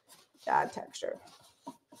to add texture.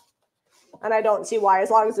 And I don't see why,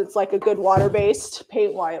 as long as it's like a good water-based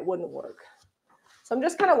paint, why it wouldn't work. So I'm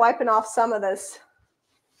just kind of wiping off some of this.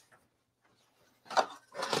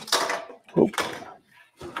 Oop.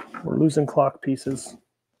 We're losing clock pieces.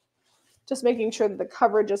 Just making sure that the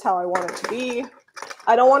coverage is how I want it to be.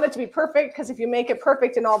 I don't want it to be perfect because if you make it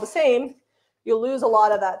perfect and all the same, you'll lose a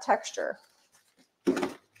lot of that texture.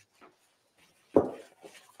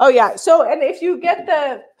 Oh yeah, so and if you get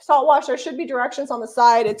the salt wash, there should be directions on the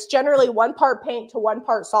side. It's generally 1 part paint to 1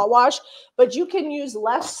 part salt wash, but you can use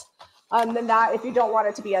less than that if you don't want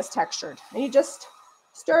it to be as textured. And you just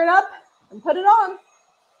stir it up and put it on.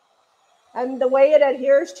 And the way it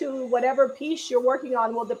adheres to whatever piece you're working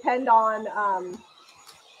on will depend on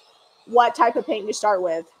what type of paint you start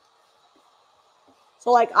with.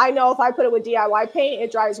 So like I know if I put it with DIY paint,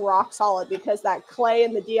 it dries rock solid because that clay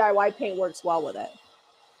in the DIY paint works well with it.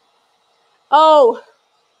 Oh,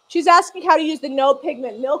 she's asking how to use the no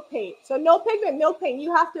pigment milk paint. So no pigment milk paint,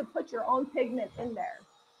 you have to put your own pigment in there.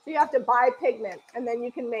 So you have to buy pigment, and then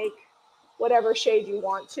you can make whatever shade you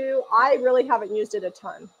want to. I really haven't used it a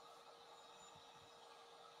ton.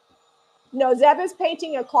 No, Zeb is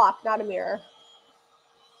painting a clock, not a mirror.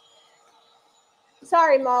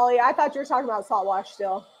 Sorry, Molly. I thought you were talking about salt wash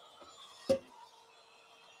still.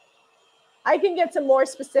 I can get some more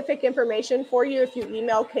specific information for you if you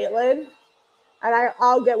email Caitlin, and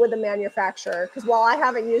I'll get with the manufacturer. Because while I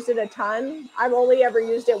haven't used it a ton, I've only ever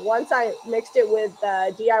used it once. I mixed it with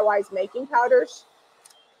DIY's making powders,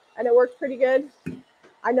 and it worked pretty good.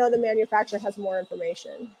 I know the manufacturer has more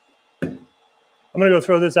information. I'm going to go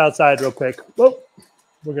throw this outside real quick. Whoa,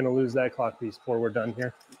 we're going to lose that clock piece before we're done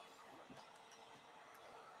here.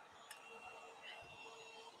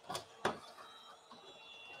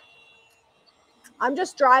 I'm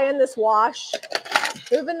just drying this wash,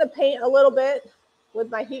 moving the paint a little bit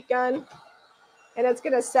with my heat gun, and it's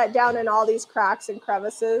going to set down in all these cracks and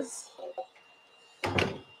crevices.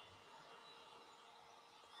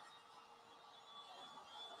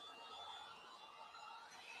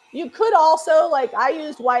 You could also, like I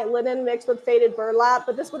used white linen mixed with faded burlap,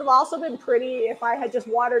 but this would have also been pretty if I had just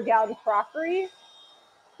watered down crockery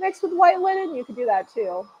mixed with white linen. You could do that too.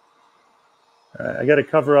 All right, I got to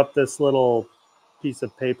cover up this little piece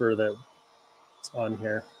of paper that's on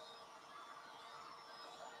here.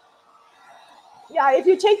 Yeah, if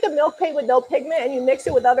you take the milk paint with no pigment and you mix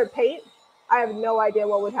it with other paint, I have no idea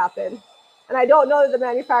what would happen. And I don't know that the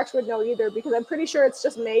manufacturer would know either, because I'm pretty sure it's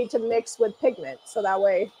just made to mix with pigment. So that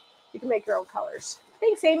way you can make your own colors.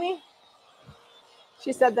 Thanks, Amy.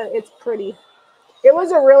 She said that it's pretty. It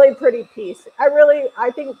was a really pretty piece. I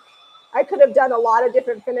think I could have done a lot of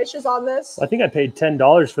different finishes on this. I think I paid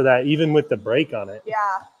 $10 for that, even with the break on it.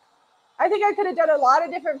 Yeah. I think I could have done a lot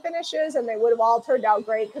of different finishes and they would have all turned out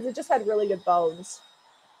great because it just had really good bones.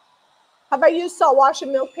 Have I used salt wash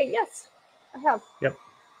and milk paint? Yes, I have. Yep.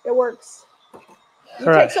 It works. It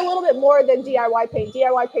takes a little bit more than DIY paint.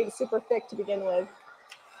 DIY paint is super thick to begin with.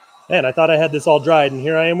 Man, I thought I had this all dried, and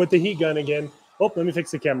here I am with the heat gun again. Oh, let me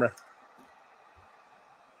fix the camera.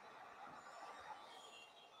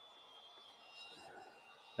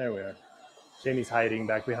 There we are. Jamie's hiding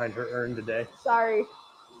back behind her urn today. Sorry.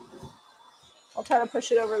 I'll try to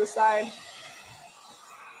push it over the side.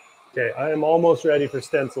 Okay, I am almost ready for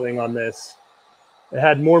stenciling on this. It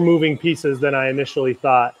had more moving pieces than I initially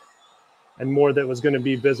thought, and more that was going to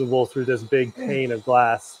be visible through this big pane of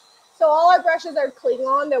glass. So all our brushes are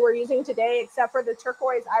Klingon that we're using today, except for the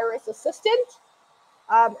Turquoise Iris Assistant.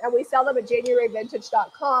 And we sell them at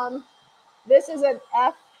JamieRayVintage.com. This is an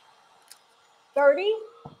F30.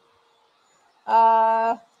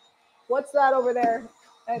 What's that over there?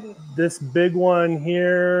 And this big one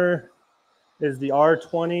here is the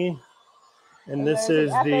R20, and this is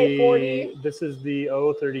the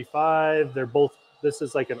O35. They're both. This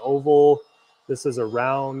is like an oval. This is a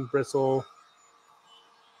round bristle.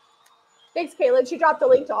 Thanks, Caitlin. She dropped a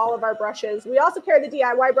link to all of our brushes. We also carry the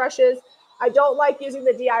DIY brushes. I don't like using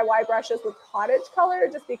the DIY brushes with cottage color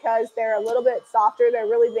just because they're a little bit softer. They're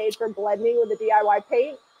really made for blending with the DIY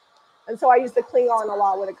paint. And so I use the Klingon a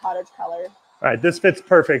lot with a cottage color. All right, this fits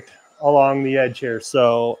perfect along the edge here.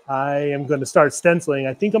 So I am going to start stenciling.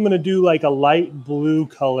 I think I'm going to do like a light blue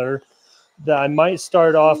color that I might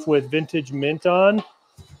start off with Vintage Mint on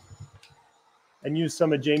and use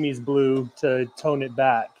some of Jamie's blue to tone it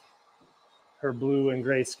back. Her blue and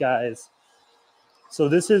gray skies. So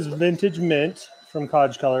this is Vintage Mint from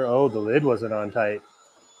Cottage Color. Oh, the lid wasn't on tight.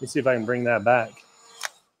 Let me see if I can bring that back.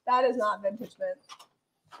 That is not Vintage Mint.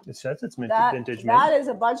 It says it's Vintage Mint. That is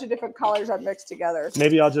a bunch of different colors I've mixed together.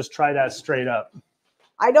 Maybe I'll just try that straight up.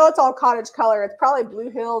 I know it's all Cottage Color. It's probably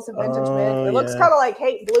Blue Hills and Vintage Mint. It looks kind of like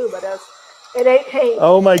Hate Blue, but it ain't Hate.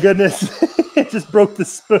 Oh my goodness. It just broke the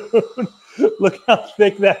spoon. Look how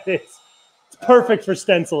thick that is. It's perfect for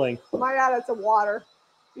stenciling. Might add it to water.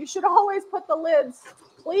 You should always put the lids,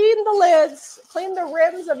 clean the lids, clean the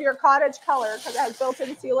rims of your Cottage Color because it has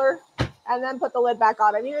built-in sealer, and then put the lid back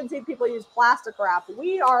on. I've even seen people use plastic wrap.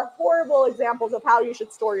 We are horrible examples of how you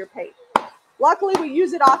should store your paint. Luckily, we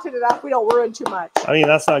use it often enough we don't ruin too much. I mean,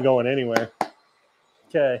 that's not going anywhere.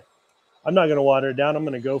 Okay. I'm not going to water it down. I'm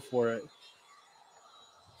going to go for it.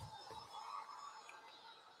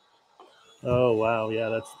 Oh, wow. Yeah,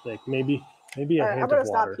 that's thick. Maybe a hint of water. I'm going to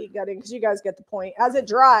stop heat gunning because you guys get the point. As it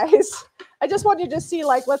dries, I just want you to see,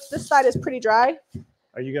 like, this side is pretty dry.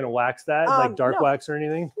 Are you going to wax that? Like dark wax or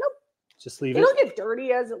anything? Nope. Just leave it? It'll get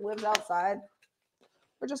dirty as it lives outside.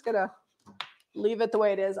 We're just going to leave it the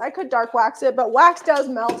way it is. I could dark wax it, but wax does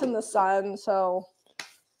melt in the sun, so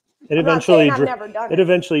it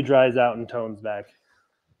eventually dries out and tones back.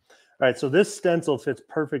 All right, so this stencil fits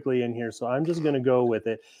perfectly in here, so I'm just going to go with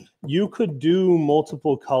it. You could do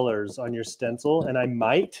multiple colors on your stencil, and I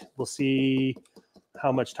might. We'll see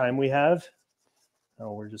how much time we have.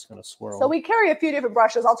 Oh, we're just going to swirl. So we carry a few different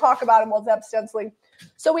brushes. I'll talk about them while Zeb's stenciling.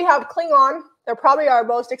 So we have Cling On. They're probably our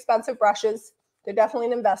most expensive brushes. They're definitely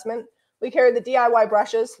an investment. We carry the DIY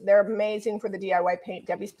brushes. They're amazing for the DIY paint.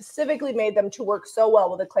 Debbie specifically made them to work so well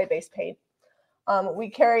with a clay-based paint. We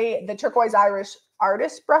carry the Turquoise Irish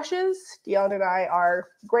Artist brushes. Dion and I are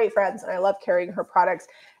great friends, and I love carrying her products.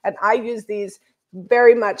 And I use these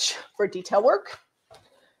very much for detail work.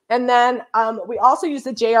 And then we also use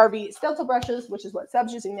the JRV stencil brushes, which is what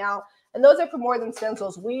Seb's using now. And those are for more than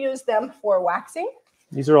stencils. We use them for waxing.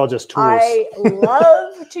 These are all just tools. I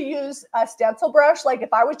love to use a stencil brush. Like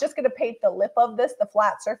if I was just going to paint the lip of this, the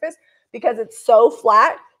flat surface, because it's so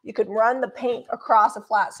flat, you could run the paint across a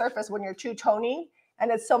flat surface when you're two-toning,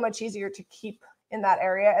 and it's so much easier to keep in that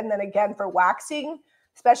area. And then again, for waxing,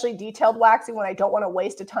 especially detailed waxing, when I don't want to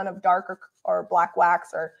waste a ton of dark or black wax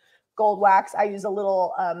or gold wax, I use a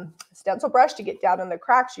little stencil brush to get down in the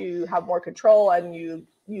cracks. You have more control and you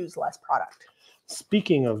use less product.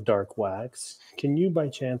 Speaking of dark wax, can you by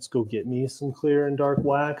chance go get me some clear and dark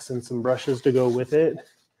wax and some brushes to go with it?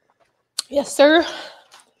 Yes, sir.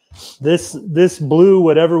 This blue,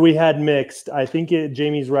 whatever we had mixed, I think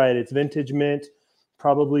Jamie's right. It's vintage mint,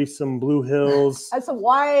 probably some Blue Hills. And some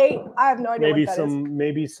white. I have no idea maybe what that is.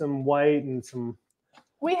 Maybe some white and some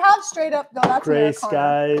we have straight up, no, that's gray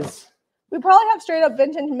skies. We probably have straight up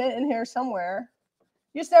vintage mint in here somewhere.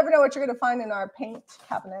 You just never know what you're going to find in our paint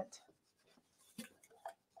cabinet.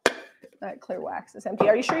 That clear wax is empty.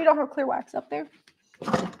 Are you sure you don't have clear wax up there?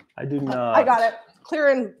 I do not. I got it. Clear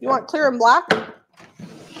and you want clear and black?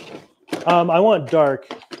 I want dark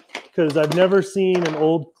because I've never seen an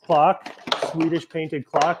old clock, Swedish painted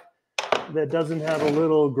clock, that doesn't have a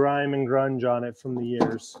little grime and grunge on it from the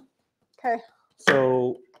years. Okay.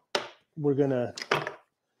 So we're going to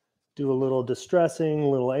do a little distressing, a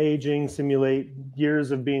little aging, simulate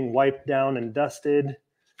years of being wiped down and dusted.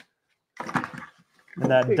 And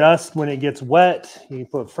that dust, when it gets wet, you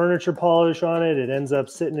put furniture polish on it. It ends up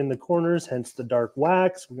sitting in the corners, hence the dark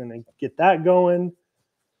wax. We're going to get that going.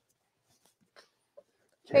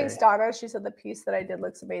 Thanks, Donna. She said the piece that I did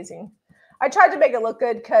looks amazing. I tried to make it look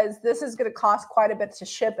good because this is going to cost quite a bit to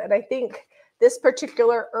ship. And I think this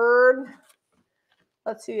particular urn,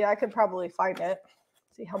 let's see, I could probably find it.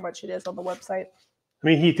 See how much it is on the website. Let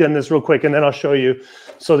me heat in this real quick, and then I'll show you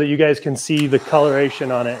so that you guys can see the coloration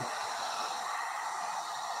on it.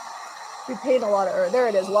 We paid a lot of urn. There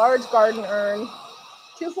it is, large garden urn,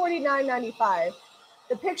 $249.95.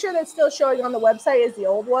 The picture that's still showing on the website is the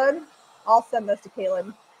old one. I'll send this to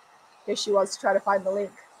Kaylin if she wants to try to find the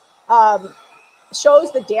link.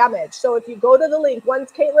 Shows the damage. So if you go to the link,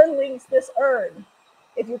 once Caitlin links this urn,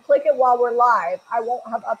 if you click it while we're live, I won't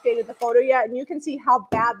have updated the photo yet, and you can see how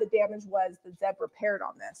bad the damage was that Zeb repaired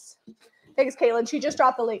on this. Thanks, Caitlin. She just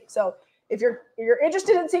dropped the link. So if you're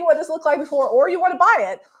interested in seeing what this looked like before, or you want to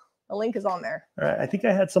buy it, the link is on there. All right. I think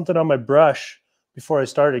I had something on my brush before I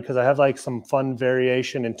started because I have like some fun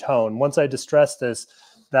variation in tone. Once I distress this,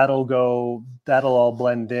 that'll all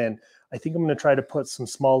blend in. I think I'm going to try to put some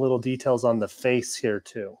small little details on the face here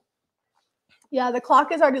too. Yeah, the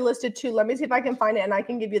clock is already listed too. Let me see if I can find it, and I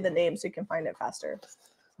can give you the name so you can find it faster.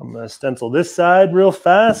 I'm going to stencil this side real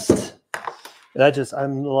fast.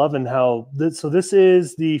 I'm loving how this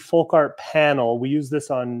is the folk art panel. We use this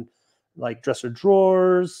on like dresser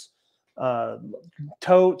drawers,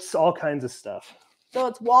 totes, all kinds of stuff. So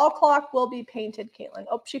it's wall clock will be painted, Caitlin.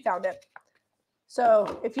 Oh, she found it.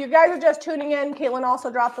 So if you guys are just tuning in, Caitlin also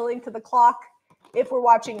dropped the link to the clock. If we're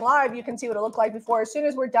watching live, you can see what it looked like before. As soon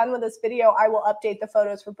as we're done with this video, I will update the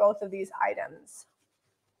photos for both of these items.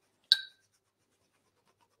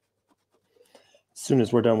 As soon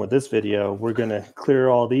as we're done with this video, we're going to clear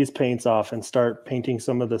all these paints off and start painting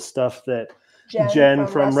some of the stuff that Jen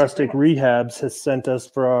from Rustic Rehabs has sent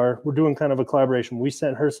us we're doing kind of a collaboration. We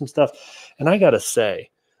sent her some stuff, and I got to say,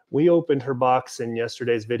 we opened her box in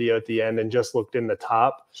yesterday's video at the end and just looked in the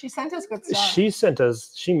top. She sent us good stuff.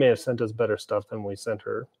 She may have sent us better stuff than we sent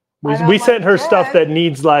her. We sent her stuff that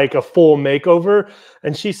needs like a full makeover,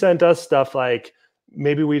 and she sent us stuff like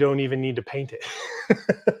maybe we don't even need to paint it.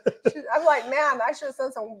 I'm like, man, I should have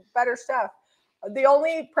sent some better stuff. The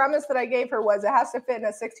only premise that I gave her was it has to fit in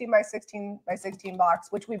a 16 by 16 by 16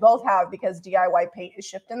 box, which we both have because DIY paint is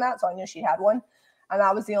shipped in that. So I knew she had one. And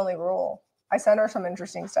that was the only rule. I sent her some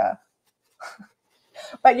interesting stuff.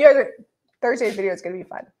 But Thursday's video is going to be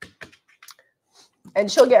fun. And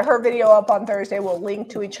she'll get her video up on Thursday. We'll link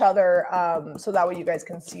to each other so that way you guys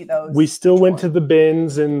can see those. We still went to the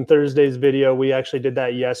bins in Thursday's video. We actually did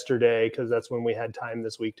that yesterday because that's when we had time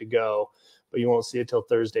this week to go. But you won't see it till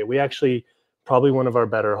Thursday. We actually probably one of our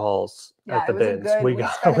better hauls at the bins. We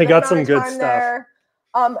got some good stuff. There.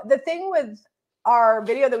 The thing with our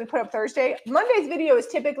video that we put up Thursday, Monday's video is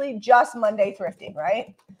typically just Monday thrifting,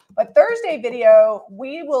 right? But Thursday video,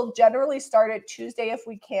 we will generally start it Tuesday if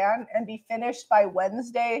we can and be finished by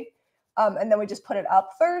Wednesday. And then we just put it up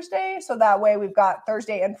Thursday. So that way we've got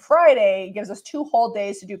Thursday and Friday. It gives us 2 whole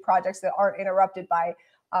days to do projects that aren't interrupted by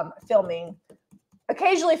filming.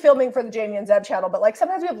 Occasionally filming for the Jamie and Zeb channel, but like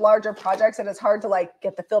sometimes we have larger projects and it's hard to like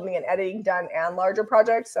get the filming and editing done and larger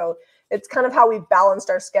projects. So it's kind of how we balanced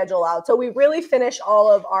our schedule out. So we really finish all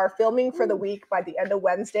of our filming for the week by the end of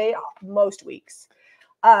Wednesday, most weeks.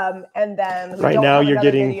 And then we don't have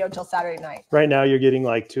another video until Saturday night. Right now you're getting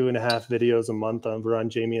like 2.5 videos a month over on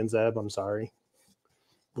Jamie and Zeb. I'm sorry.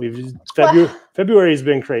 February's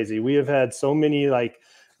been crazy. We have had so many like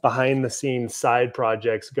behind the scenes side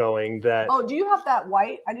projects going that. Oh, do you have that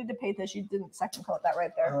white? I need to paint this. You didn't second coat that right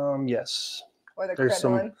there. Yes. Or the there's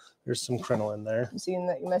crinoline. some crinoline there. I'm seeing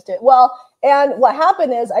that you missed it. Well, and what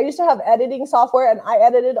happened is I used to have editing software and I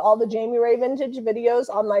edited all the Jamie Ray vintage videos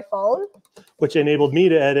on my phone. Which enabled me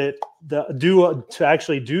to edit to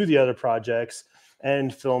actually do the other projects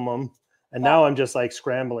and film them. And now I'm just like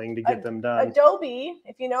scrambling to get them done. Adobe,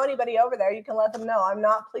 if you know anybody over there, you can let them know. I'm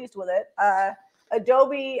not pleased with it.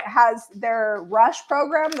 Adobe has their Rush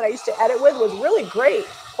program that I used to edit with really great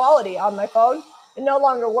quality on my phone. It no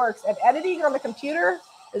longer works. And editing on the computer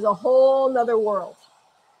is a whole nother world.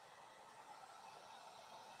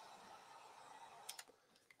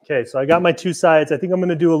 Okay, so I got my 2 sides. I think I'm going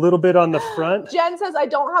to do a little bit on the front. Jen says, I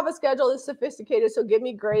don't have a schedule this sophisticated, so give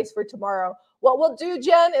me grace for tomorrow. What we'll do,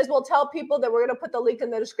 Jen, is we'll tell people that we're going to put the link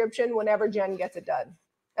in the description whenever Jen gets it done.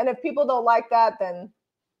 And if people don't like that, then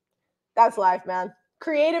that's life, man.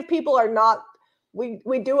 Creative people are not, we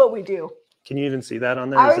do what we do. Can you even see that on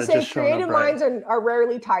there? I would say creative minds are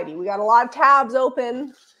rarely tidy. We got a lot of tabs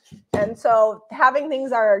open. And so having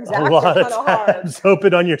things are exact a lot kind of of tabs hard.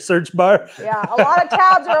 open on your search bar. Yeah, a lot of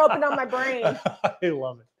tabs are open on my brain. I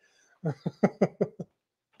love it.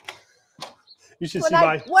 You should when see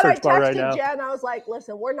my search bar right now. When I texted Jen, I was like,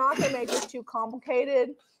 listen, we're not going to make this too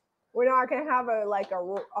complicated. We're not going to have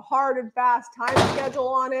a hard and fast time schedule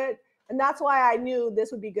on it. And that's why I knew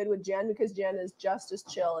this would be good with Jen, because Jen is just as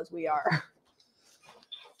chill as we are.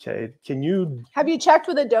 Okay, can you? Have you checked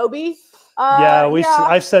with Adobe? Yeah,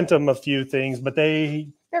 I've sent them a few things, but they're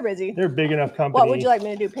busy. They're a big enough company. What would you like me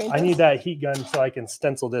to do? Paint? I need that heat gun so I can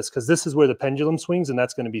stencil this, because this is where the pendulum swings, and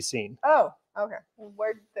that's going to be seen. Oh, okay.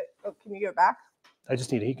 Can you give it back? I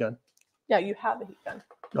just need a heat gun. Yeah, you have the heat gun.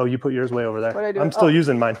 Oh, you put yours way over there. What did I do? I'm still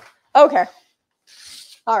using mine. Okay.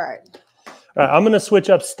 All right. All right, I'm going to switch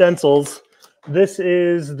up stencils. This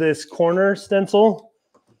is this corner stencil.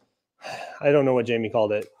 I don't know what Jamie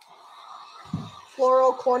called it.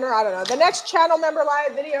 Floral corner. I don't know. The next channel member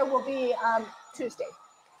live video will be Tuesday.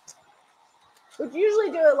 We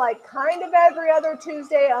usually do it like kind of every other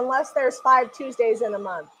Tuesday, unless there's 5 Tuesdays in a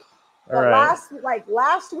month. But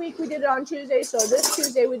last week we did it on Tuesday, so this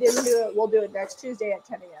Tuesday we didn't do it. We'll do it next Tuesday at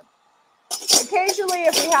 10 a.m. Occasionally,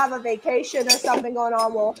 if we have a vacation or something going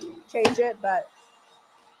on, we'll change it, but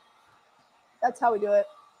that's how we do it.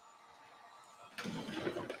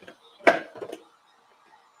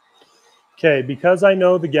 Okay, because I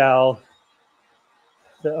know the gal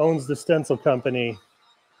that owns the stencil company,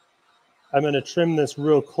 I'm going to trim this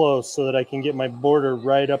real close so that I can get my border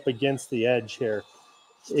right up against the edge here.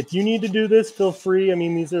 If you need to do this, feel free. I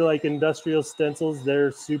mean, these are like industrial stencils.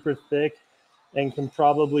 They're super thick and can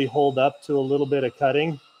probably hold up to a little bit of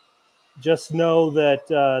cutting. Just know that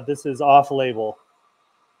this is off-label.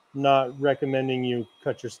 Not recommending you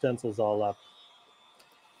cut your stencils all up.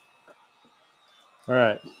 All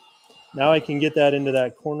right. Now I can get that into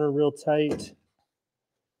that corner real tight.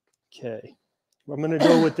 Okay. I'm going to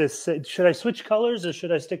go with this. Should I switch colors or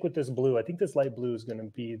should I stick with this blue? I think this light blue is going to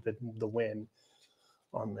be the win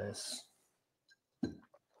on this.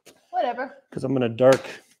 Whatever. Because I'm going to dark.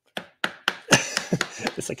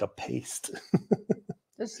 It's like a paste.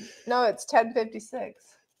 No, it's 10:56.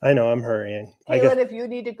 I know, I'm hurrying. Caitlin, if you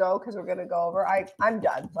need to go, because we're going to go over, I'm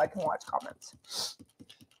done, so I can watch comments.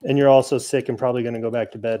 And you're also sick and probably going to go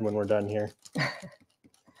back to bed when we're done here.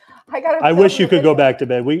 I wish you could go back to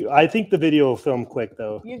bed. I think the video will film quick,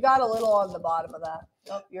 though. You got a little on the bottom of that.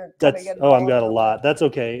 Oh, I've got a lot. That's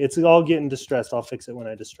okay. It's all getting distressed. I'll fix it when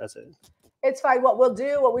I distress it. It's fine.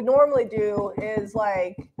 What we normally do is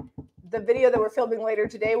like the video that we're filming later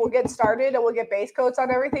today, we'll get started and we'll get base coats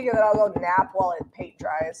on everything, and then I'll go nap while it paint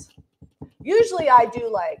dries. Usually I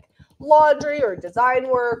do like laundry or design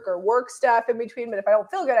work or work stuff in between, but if I don't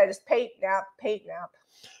feel good, I just paint, nap, paint, nap.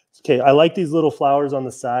 Okay, I like these little flowers on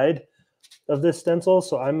the side of this stencil,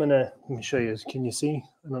 so I'm gonna, let me show you. Can you see?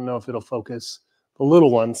 I don't know if it'll focus. The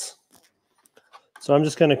little ones. So I'm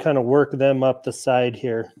just gonna kind of work them up the side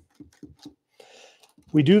here.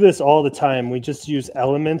 We do this all the time. We just use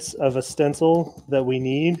elements of a stencil that we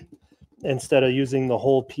need instead of using the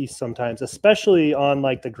whole piece sometimes, especially on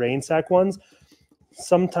like the grain sack ones.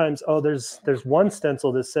 Sometimes, oh, there's one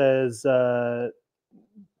stencil that says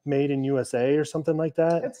made in USA or something like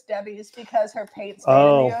that. It's Debbie's because her paint's made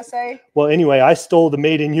in the USA. Well, anyway, I stole the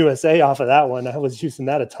made in USA off of that one. I was using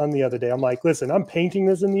that a ton the other day. I'm like, listen, I'm painting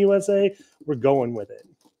this in the USA. We're going with it.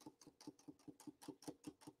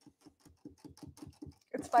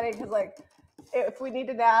 It's funny because like if we need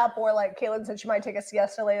to nap or like Caitlin said she might take a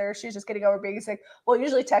siesta later, she's just getting over being sick. We'll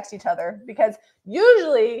usually text each other because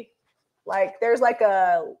usually like there's like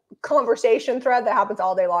a conversation thread that happens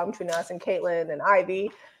all day long between us and Caitlin and Ivy.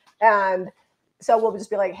 And so we'll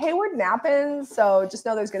just be like, hey, we're napping. So just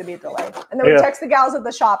know there's going to be a delay. And then we text the gals at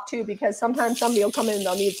the shop too, because sometimes somebody will come in and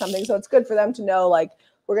they'll need something. So it's good for them to know, like,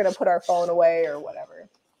 we're going to put our phone away or whatever.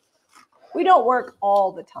 We don't work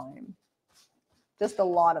all the time. Just a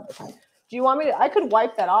lot of the time. Do you want me to? I could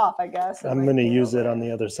wipe that off, I guess. I'm going to use it on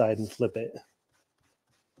the other side and flip it.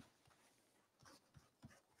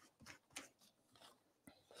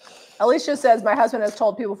 Alicia says, my husband has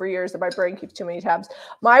told people for years that my brain keeps too many tabs.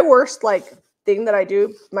 My worst like thing that I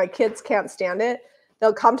do, my kids can't stand it.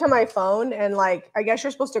 They'll come to my phone and like, I guess you're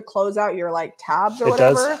supposed to close out your like tabs or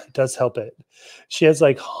whatever. It does help it. She has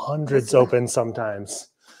like hundreds open sometimes.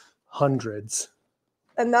 Hundreds.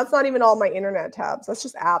 And that's not even all my internet tabs. That's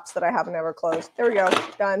just apps that I haven't ever closed. There we go.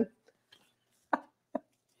 Done.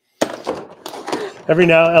 Every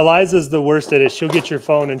now, Eliza's the worst at it. She'll get your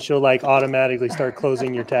phone and she'll like automatically start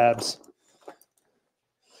closing your tabs.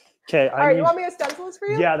 Okay. All right, you want me to stencil this for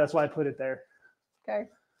you? Yeah, that's why I put it there. Okay.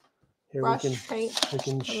 Here Brush, we paint.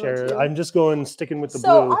 can share. I'm just sticking with the blue.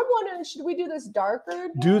 So I'm wondering, should we do this darker?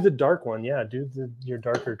 Do the dark one, yeah. Do your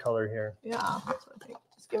darker color here. Yeah, that's what I think.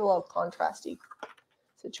 Just give a little contrasty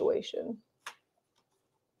situation.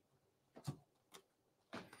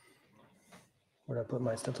 Where'd I put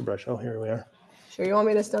my stencil brush? Oh, here we are. Sure, you want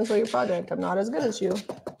me to stencil your project? I'm not as good as you.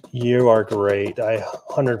 You are great. I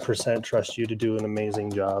 100% trust you to do an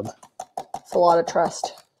amazing job. It's a lot of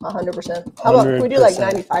trust. 100%. How about if we do like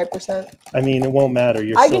 95%? I mean, it won't matter.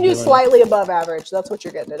 I can do slightly above average. That's what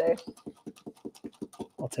you're getting today.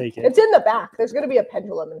 I'll take it. It's in the back. There's going to be a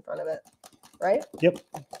pendulum in front of it, right? Yep.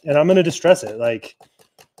 And I'm going to distress it. Like,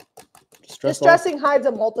 distressing hides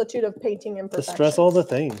a multitude of painting imperfections. Distress all the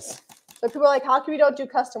things. So people are like, how come you don't do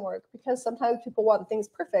custom work? Because sometimes people want things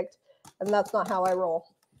perfect, and that's not how I roll.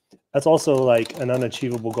 That's also like an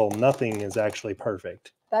unachievable goal. Nothing is actually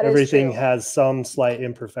perfect. Everything has some slight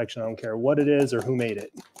imperfection. I don't care what it is or who made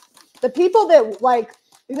it. The people that like,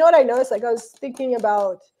 you know what I noticed? Like I was thinking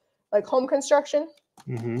about like home construction.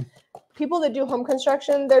 Mm-hmm. People that do home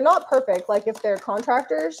construction, they're not perfect. Like if they're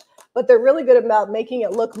contractors, but they're really good about making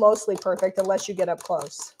it look mostly perfect unless you get up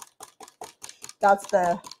close. That's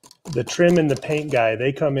the trim and the paint guy.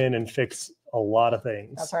 They come in and fix a lot of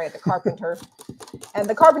things. That's right. The carpenter. And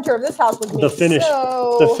the carpenter of this house was me. The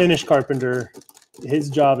finish carpenter. His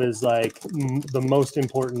job is like the most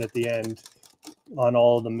important at the end on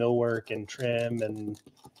all the millwork and trim, and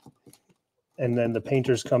then the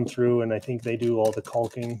painters come through and I think they do all the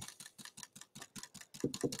caulking.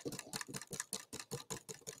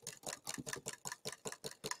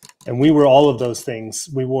 And we were all of those things.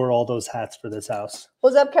 We wore all those hats for this house.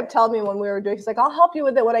 Well, Zeb kept telling me when we were doing, he's like, I'll help you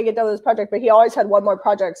with it when I get done with this project. But he always had one more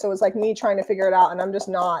project. So it was like me trying to figure it out. And I'm just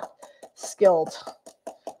not skilled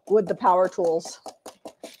with the power tools.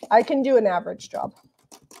 I can do an average job.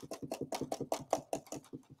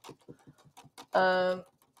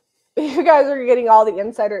 You guys are getting all the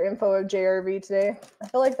insider info of JRV today. I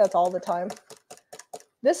feel like that's all the time.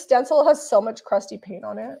 This stencil has so much crusty paint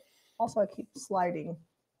on it. Also, I keep sliding.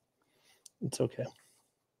 It's okay.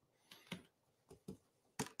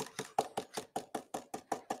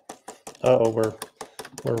 Uh-oh,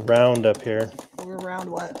 we're round up here. We're round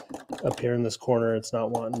what? Up here in this corner, it's not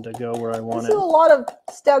wanting to go where I want it. This is a lot of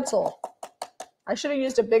stencil. I should have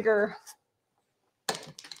used a bigger,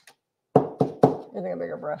 using a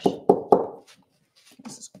bigger brush.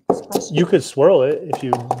 You could swirl it if you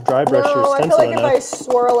dry brush your stencil I feel like enough. if I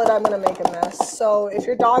swirl it, I'm going to make a mess. So if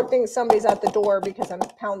your dog thinks somebody's at the door because I'm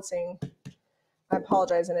pouncing, I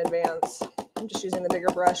apologize in advance. I'm just using the bigger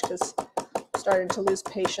brush because I'm starting to lose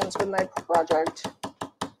patience with my project.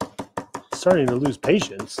 Starting to lose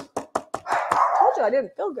patience? I told you I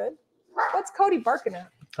didn't feel good. What's Cody barking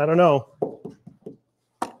at? I don't know.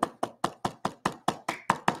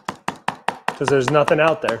 Because there's nothing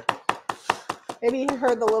out there. Maybe he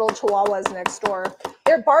heard the little chihuahuas next door.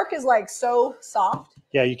 Their bark is like so soft.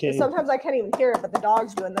 Yeah, you can't. Sometimes I can't even hear it, but the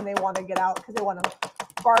dogs do, and then they want to get out because they want to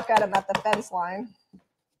bark at him at the fence line.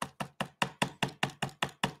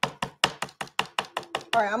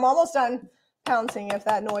 All right, I'm almost done pouncing if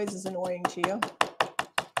that noise is annoying to you.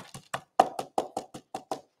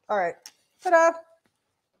 All right, ta-da.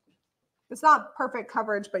 It's not perfect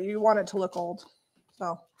coverage, but you want it to look old.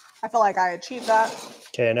 So I feel like I achieved that.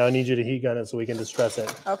 Okay, now I need you to heat gun it so we can distress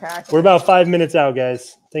it. Okay. We're about 5 minutes out,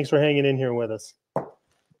 guys. Thanks for hanging in here with us.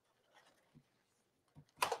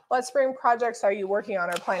 What spring projects are you working on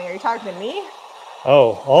or planning? Are you talking to me?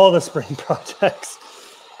 Oh, all the spring projects.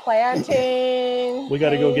 Planting. We got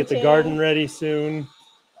to go get the garden ready soon.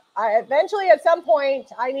 Eventually, at some point,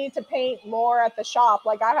 I need to paint more at the shop.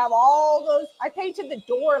 Like I have all those. I painted the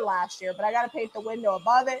door last year, but I got to paint the window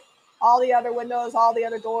above it, all the other windows, all the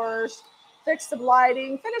other doors, fix the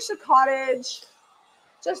lighting, finish the cottage,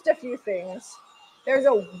 just a few things. There's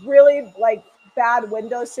a really bad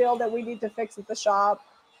windowsill that we need to fix at the shop.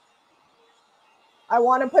 I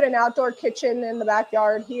want to put an outdoor kitchen in the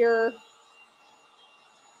backyard here.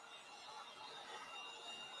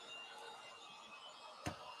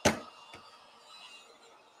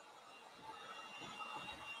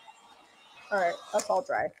 All right, that's all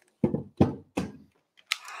dry.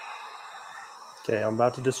 Okay, I'm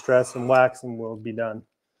about to distress and wax and we'll be done.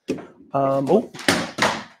 Oh.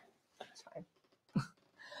 That's fine.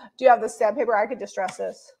 Do you have the sandpaper? I could distress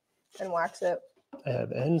this and wax it. I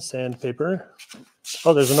have end sandpaper.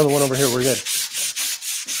 Oh, there's another one over here. We're good.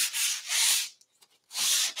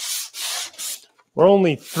 We're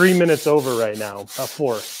only 3 minutes over right now, about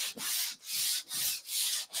 4.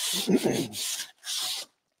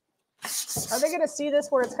 Are they going to see this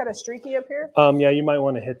where it's kind of streaky up here? Yeah, you might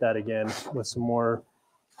want to hit that again with some more,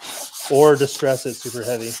 or distress it super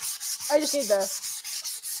heavy. I just need the,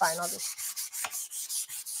 fine, I'll just.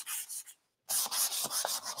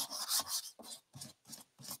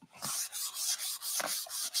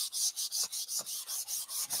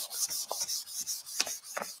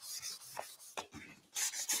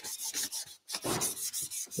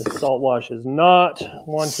 The salt wash is not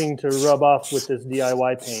wanting to rub off with this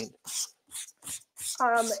DIY paint.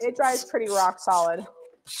 It dries pretty rock solid.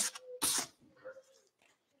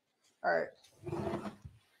 All right.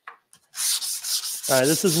 All right,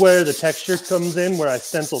 this is where the texture comes in, where I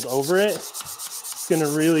stenciled over it. It's going to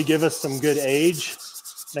really give us some good age.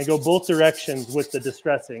 And I go both directions with the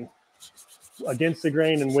distressing, against the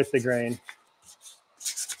grain and with the grain.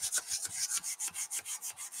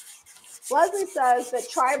 Leslie says that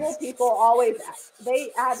tribal people always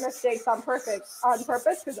add mistakes on purpose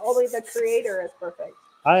because only the creator is perfect.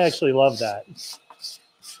 I actually love that.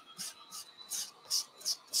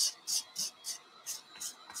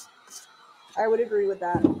 I would agree with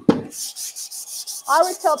that. I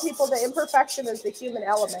always tell people that imperfection is the human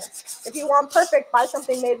element. If you want perfect, buy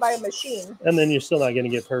something made by a machine. And then you're still not going to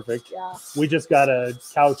get perfect. Yeah. We just got a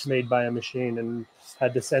couch made by a machine and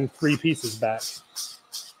had to send 3 pieces back.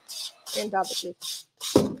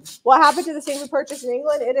 What happened to the thing we purchased in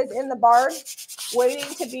England? It is in the barn,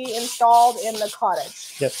 waiting to be installed in the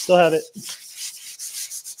cottage. Yep, still have it.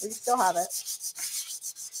 We still have it.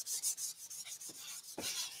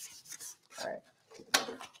 All right.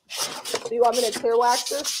 Do you want me to clear wax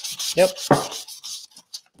this? Yep. Do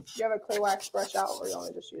you have a clear wax brush out, or you want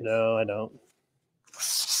me to just use? No, I don't.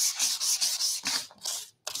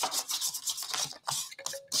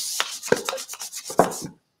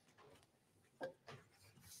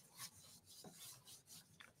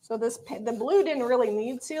 So the blue didn't really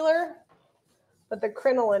need sealer, but the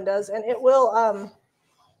crinoline does, and it will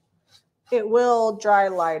dry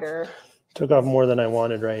lighter. Took off more than I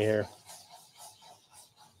wanted right here,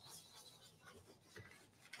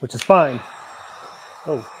 which is fine.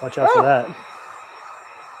 Oh, watch out for that.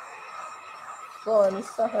 Blowing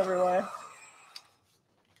stuff everywhere.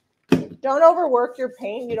 Don't overwork your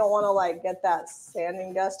paint. You don't want to get that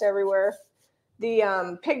sanding dust everywhere.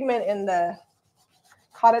 The pigment in the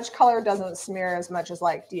cottage color doesn't smear as much as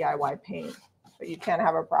DIY paint, but you can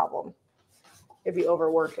have a problem if you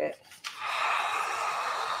overwork it.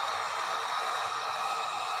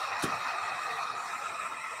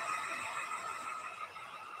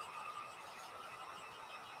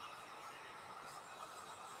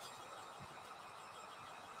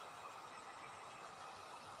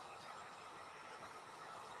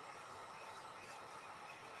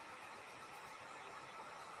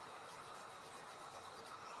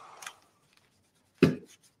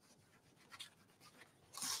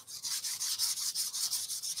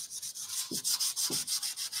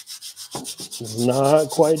 Not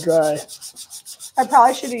quite dry. I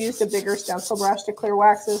probably should have used a bigger stencil brush to clear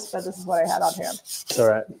wax this, but this is what I had on hand. It's all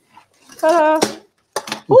right.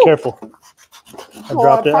 Be careful.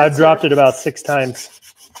 I've dropped it about 6 times.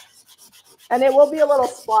 And it will be a little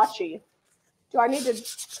splotchy. Do I need to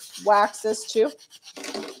wax this too?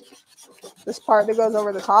 This part that goes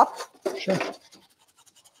over the top? Sure.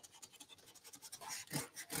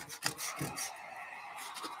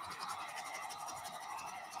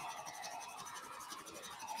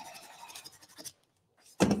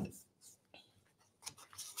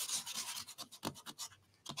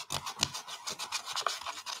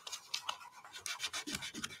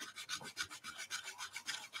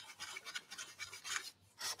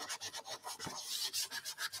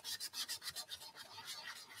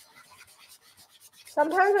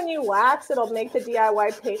 Sometimes when you wax, it'll make the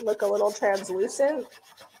DIY paint look a little translucent.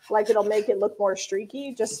 Like it'll make it look more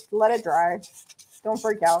streaky. Just let it dry. Don't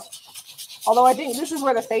freak out. Although I think this is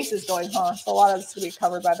where the face is going, huh? So a lot of this is going to be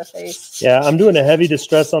covered by the face. Yeah, I'm doing a heavy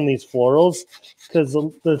distress on these florals because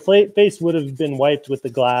the face would have been wiped with the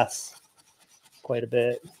glass quite a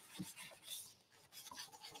bit.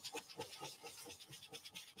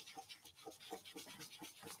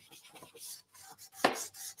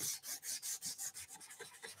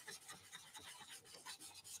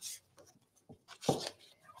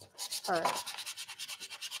 All right.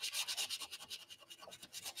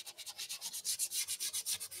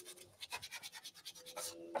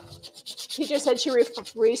 Teacher said she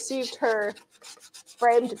received her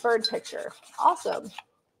framed bird picture. Awesome.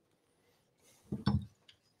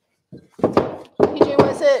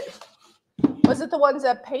 PJ, was it the ones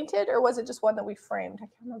that painted or was it just one that we framed? I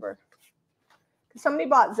can't remember. Somebody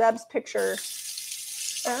bought Zeb's picture.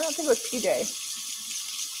 I don't think it was PJ.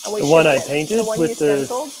 The one I painted the one with the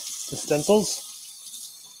stencils.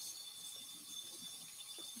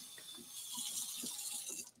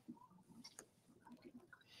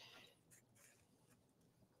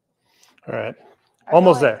 All right,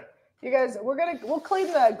 almost there. You guys, we'll clean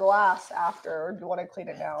the glass after, or do you want to clean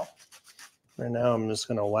it now? Right now, I'm just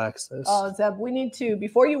gonna wax this. Oh, Zeb, we need to,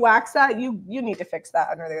 before you wax that, you need to fix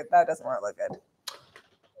that under there. That doesn't look good.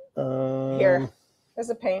 Here, there's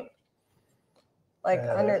a paint. Like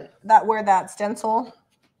under that, where that stencil,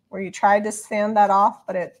 where you tried to sand that off,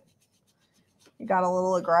 but you got a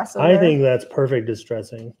little aggressive. I think that's perfect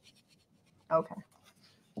distressing. Okay.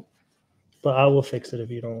 But I will fix it if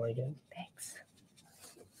you don't like it. Thanks.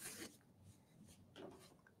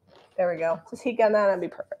 There we go. Just heat gun that and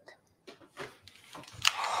it'd be perfect.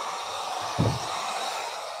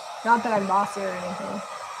 Not that I'm bossy or anything.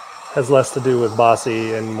 Has less to do with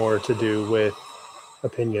bossy and more to do with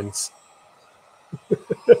opinions.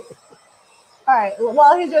 All right,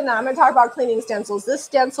 while he's doing that, I'm going to talk about cleaning stencils. This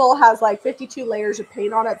stencil has like 52 layers of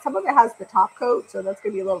paint on it. Some of it has the top coat, so that's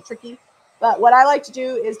going to be a little tricky. But what I like to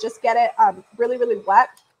do is just get it really, really wet,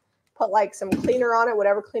 put like some cleaner on it,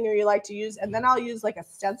 whatever cleaner you like to use, and then I'll use like a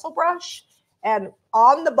stencil brush. And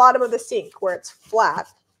on the bottom of the sink where it's flat,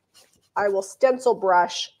 I will stencil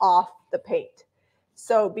brush off the paint.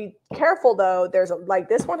 So be careful though. Like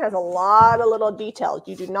this one has a lot of little details.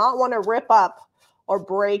 You do not want to rip up or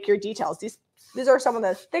break your details. These are some of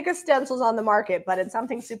the thickest stencils on the market, but in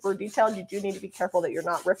something super detailed, you do need to be careful that you're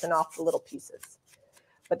not ripping off the little pieces.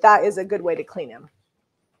 But that is a good way to clean them.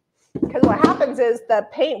 Because what happens is the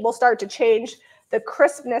paint will start to change the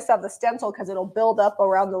crispness of the stencil because it'll build up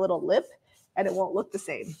around the little lip and it won't look the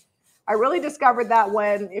same. I really discovered that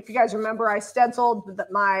when, if you guys remember, I stenciled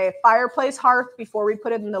my fireplace hearth before we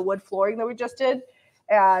put it in the wood flooring that we just did.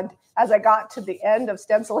 And as I got to the end of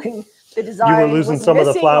stenciling the design, you were losing some of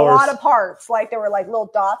the flowers. A lot of parts, like there were like little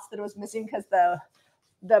dots that it was missing because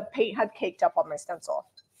the paint had caked up on my stencil.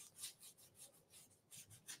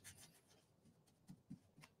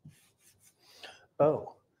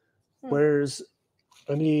 Oh,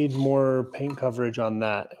 I need more paint coverage on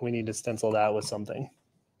that. We need to stencil that with something.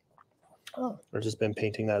 Oh. I've just been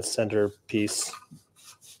painting that center piece.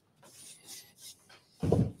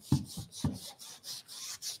 All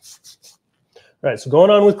right, so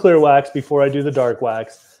going on with clear wax before I do the dark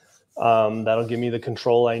wax. That'll give me the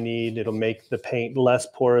control I need. It'll make the paint less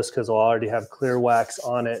porous because I'll already have clear wax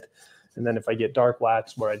on it. And then if I get dark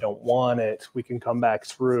wax where I don't want it, we can come back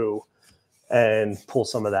through and pull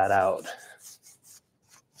some of that out.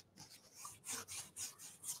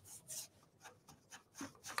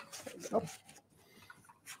 There we go.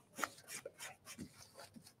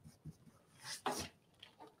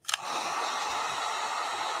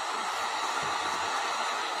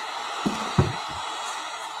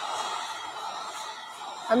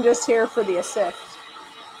 I'm just here for the assist.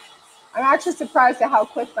 I'm actually surprised at how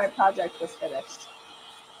quick my project was finished.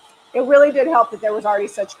 It really did help that there was already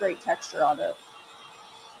such great texture on it.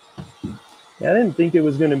 Yeah, I didn't think it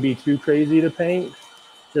was going to be too crazy to paint,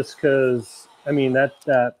 just because, I mean, that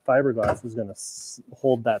fiberglass is going to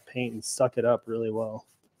hold that paint and suck it up really well.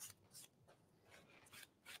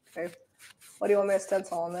 Okay. What do you want me to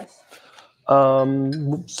stencil on this?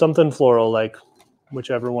 Something floral, like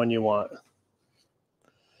whichever one you want.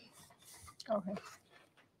 Okay.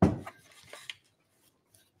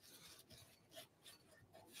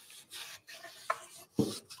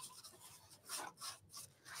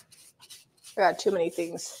 I got too many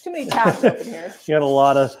things, too many tabs open here. You got a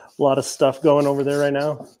lot of stuff going over there right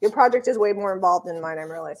now. Your project is way more involved than mine,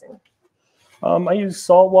 I'm realizing. I use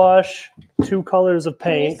salt wash, 2 colors of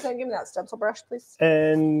paint. Can you give me that stencil brush, please?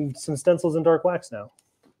 And some stencils and dark wax now.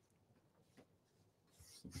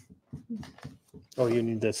 Oh, you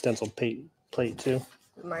need the stencil plate too.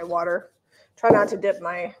 My water. Try not to dip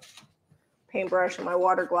my paintbrush in my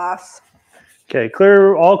water glass. Okay,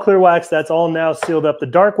 all clear wax. That's all now sealed up. The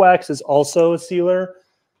dark wax is also a sealer,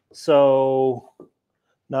 so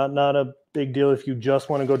not a big deal if you just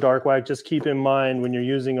want to go dark wax. Just keep in mind when you're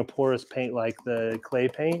using a porous paint like the clay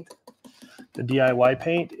paint, the DIY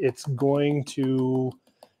paint, it's going to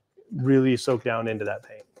really soak down into that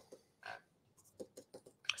paint.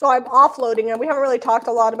 So I'm offloading it. We haven't really talked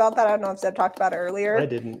a lot about that. I don't know if Zeb talked about it earlier. I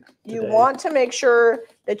didn't. You want to make sure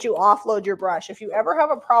that you offload your brush. If you ever have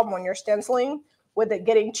a problem when you're stenciling with it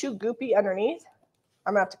getting too goopy underneath,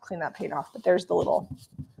 I'm gonna have to clean that paint off, but there's the little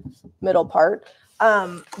middle part.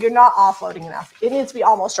 You're not offloading enough. It needs to be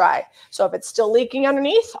almost dry. So if it's still leaking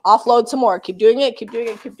underneath, offload some more. Keep doing it, keep doing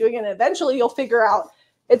it, keep doing it. And eventually you'll figure out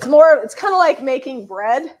it's kind of like making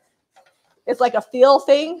bread. It's like a feel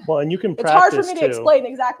thing. Well, and you can practice. It's hard for me to explain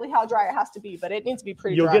exactly how dry it has to be, but it needs to be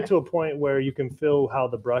pretty dry. You'll get to a point where you can feel how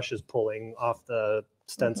the brush is pulling off the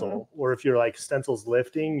stencil. Or if you're like stencil's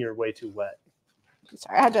lifting, you're way too wet.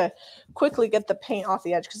 Sorry, I had to quickly get the paint off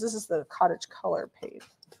the edge because this is the cottage color paint.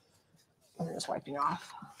 I'm just wiping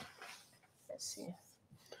off. Let's see.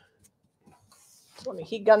 So let me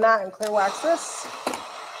heat gun that and clear wax this.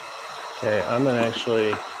 Okay, I'm gonna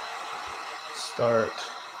actually start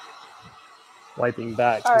wiping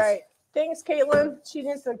back. All right. Thanks, Caitlin. She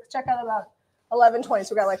needs to check out about 11:20.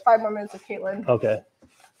 So we got like 5 more minutes of Caitlin. Okay.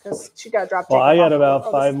 Because she got dropped. Well, I got about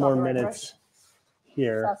 5 more minutes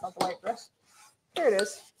here. That's not the white brush. Here it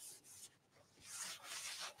is.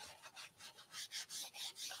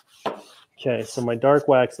 Okay, so my dark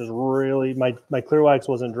wax is really, my clear wax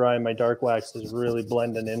wasn't dry. My dark wax is really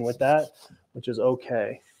blending in with that, which is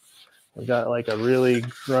okay. We've got like a really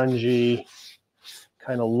grungy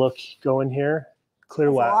kind of look going here.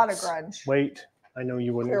 Clear wax. A lot of grunge. Wait, I know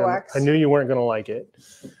you wouldn't. Wax. I knew you weren't gonna like it.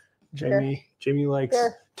 Jamie likes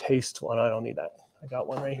taste one. I don't need that. I got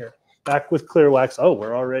one right here. Back with clear wax. Oh,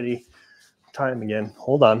 we're already time again.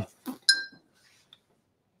 Hold on.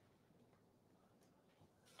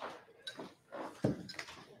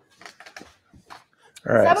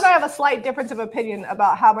 All right. Seb and I have a slight difference of opinion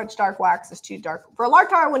about how much dark wax is too dark. For a long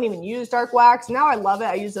time, I wouldn't even use dark wax. Now I love it.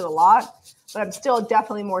 I use it a lot, but I'm still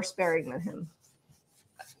definitely more sparing than him.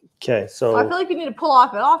 Okay, so I feel like you need to pull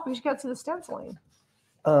it off because you got to the stenciling.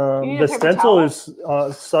 The stencil is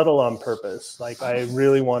subtle on purpose. Like I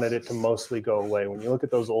really wanted it to mostly go away. When you look at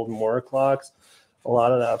those old Mora clocks, a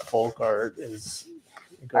lot of that folk art is.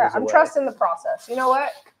 All right, I'm trusting the process. You know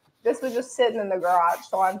what? This was just sitting in the garage,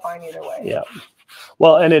 so I'm fine either way. Yeah.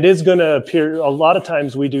 Well, and it is going to appear, a lot of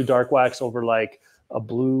times we do dark wax over like a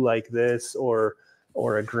blue like this or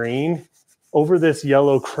a green. Over this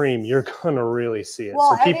yellow cream, you're going to really see it.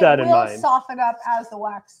 Well, so keep that in mind. It will soften up as the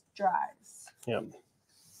wax dries. Yeah.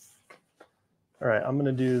 All right, I'm going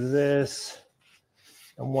to do this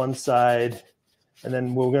on one side, and then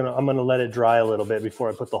I'm going to let it dry a little bit before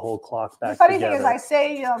I put the whole clock back together. The funny thing is I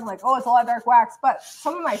say, I'm like, oh, it's a lot of dark wax, but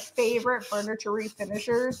some of my favorite furniture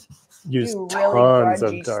refinishers use do tons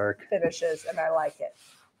really of dark finishes, and I like it.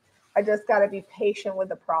 I just got to be patient with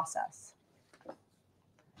the process.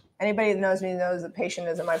 Anybody that knows me knows that patient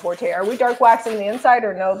isn't my forte. Are we dark waxing the inside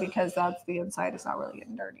or no? Because that's the inside is not really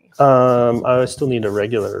getting dirty. I still need a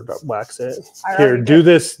regular wax it. Here, do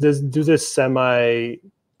this semi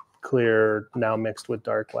clear now mixed with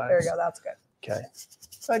dark wax. There you go. That's good. Okay.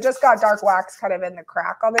 So I just got dark wax kind of in the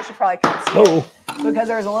crack on this. You probably can't see it because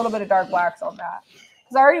there's a little bit of dark wax on that.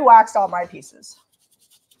 Because I already waxed all my pieces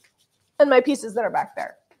and my pieces that are back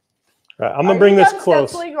there. All right, I'm going to bring this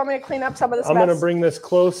close. You want me to clean up some of this I'm going to bring this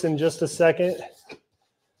close in just a second.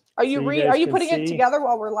 Are you putting it together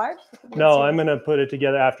while we're live? No, I'm going to put it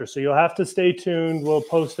together after. So you'll have to stay tuned. We'll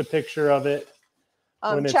post a picture of it.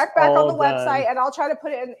 Check back on the website, and I'll try to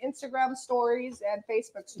put it in Instagram stories and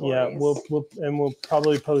Facebook stories. Yeah, we'll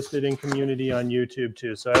probably post it in community on YouTube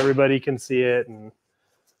too, so everybody can see it. And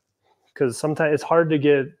because sometimes it's hard to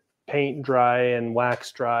get paint dry and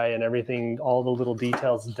wax dry and everything, all the little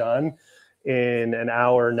details done in an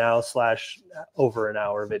hour now / over an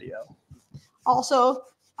hour video. Also,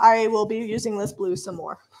 I will be using this blue some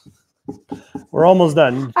more. We're almost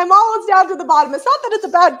done. I'm almost down to the bottom. It's not that it's a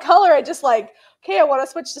bad color. I just like, okay, I want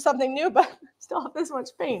to switch to something new, but I still have this much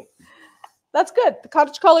paint. That's good. The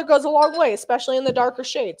cottage color goes a long way, especially in the darker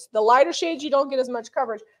shades. The lighter shades, you don't get as much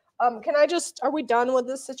coverage. Are we done with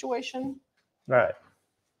this situation? All right.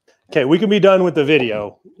 Okay, we can be done with the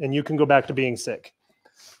video, and you can go back to being sick.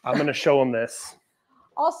 I'm going to show them this.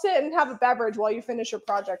 I'll sit and have a beverage while you finish your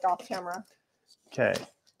project off camera. Okay.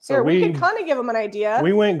 So here, we can kind of give them an idea.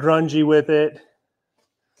 We went grungy with it,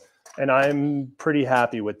 and I'm pretty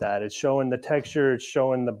happy with that. It's showing the texture. It's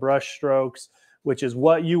showing the brush strokes, which is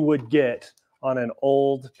what you would get on an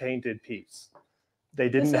old painted piece. They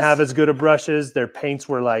didn't have as good of brushes. Their paints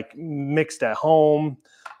were like mixed at home.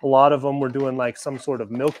 A lot of them were doing like some sort of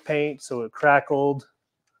milk paint, so it crackled.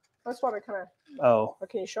 That's what I kind of... Oh.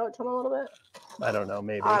 Can you show it to them a little bit? I don't know,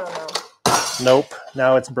 maybe. I don't know. Nope.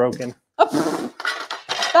 Now it's broken.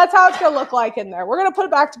 That's how it's going to look like in there. We're going to put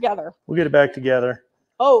it back together. We'll get it back together.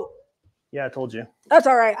 Oh. Yeah, I told you. That's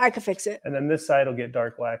all right. I can fix it. And then this side will get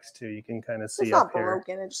dark wax too. You can kind of see it's up not here.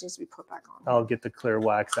 broken. It just needs to be put back on. I'll get the clear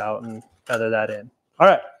wax out and feather that in. All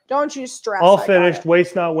right. Don't you stress. All finished.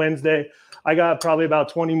 Waste Not Wednesday. I got probably about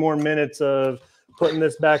 20 more minutes of putting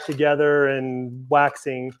this back together and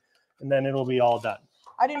waxing, and then it'll be all done.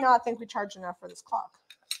 I do not think we charge enough for this clock.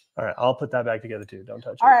 All right. I'll put that back together too. Don't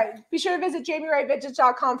touch it. All right. Be sure to visit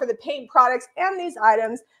JamieWrightVintage.com for the paint products and these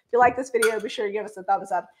items. If you like this video, be sure to give us a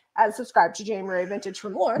thumbs up and subscribe to Jamie Wright Vintage for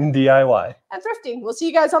more DIY and thrifting. We'll see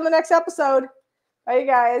you guys on the next episode. Bye, you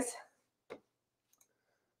guys.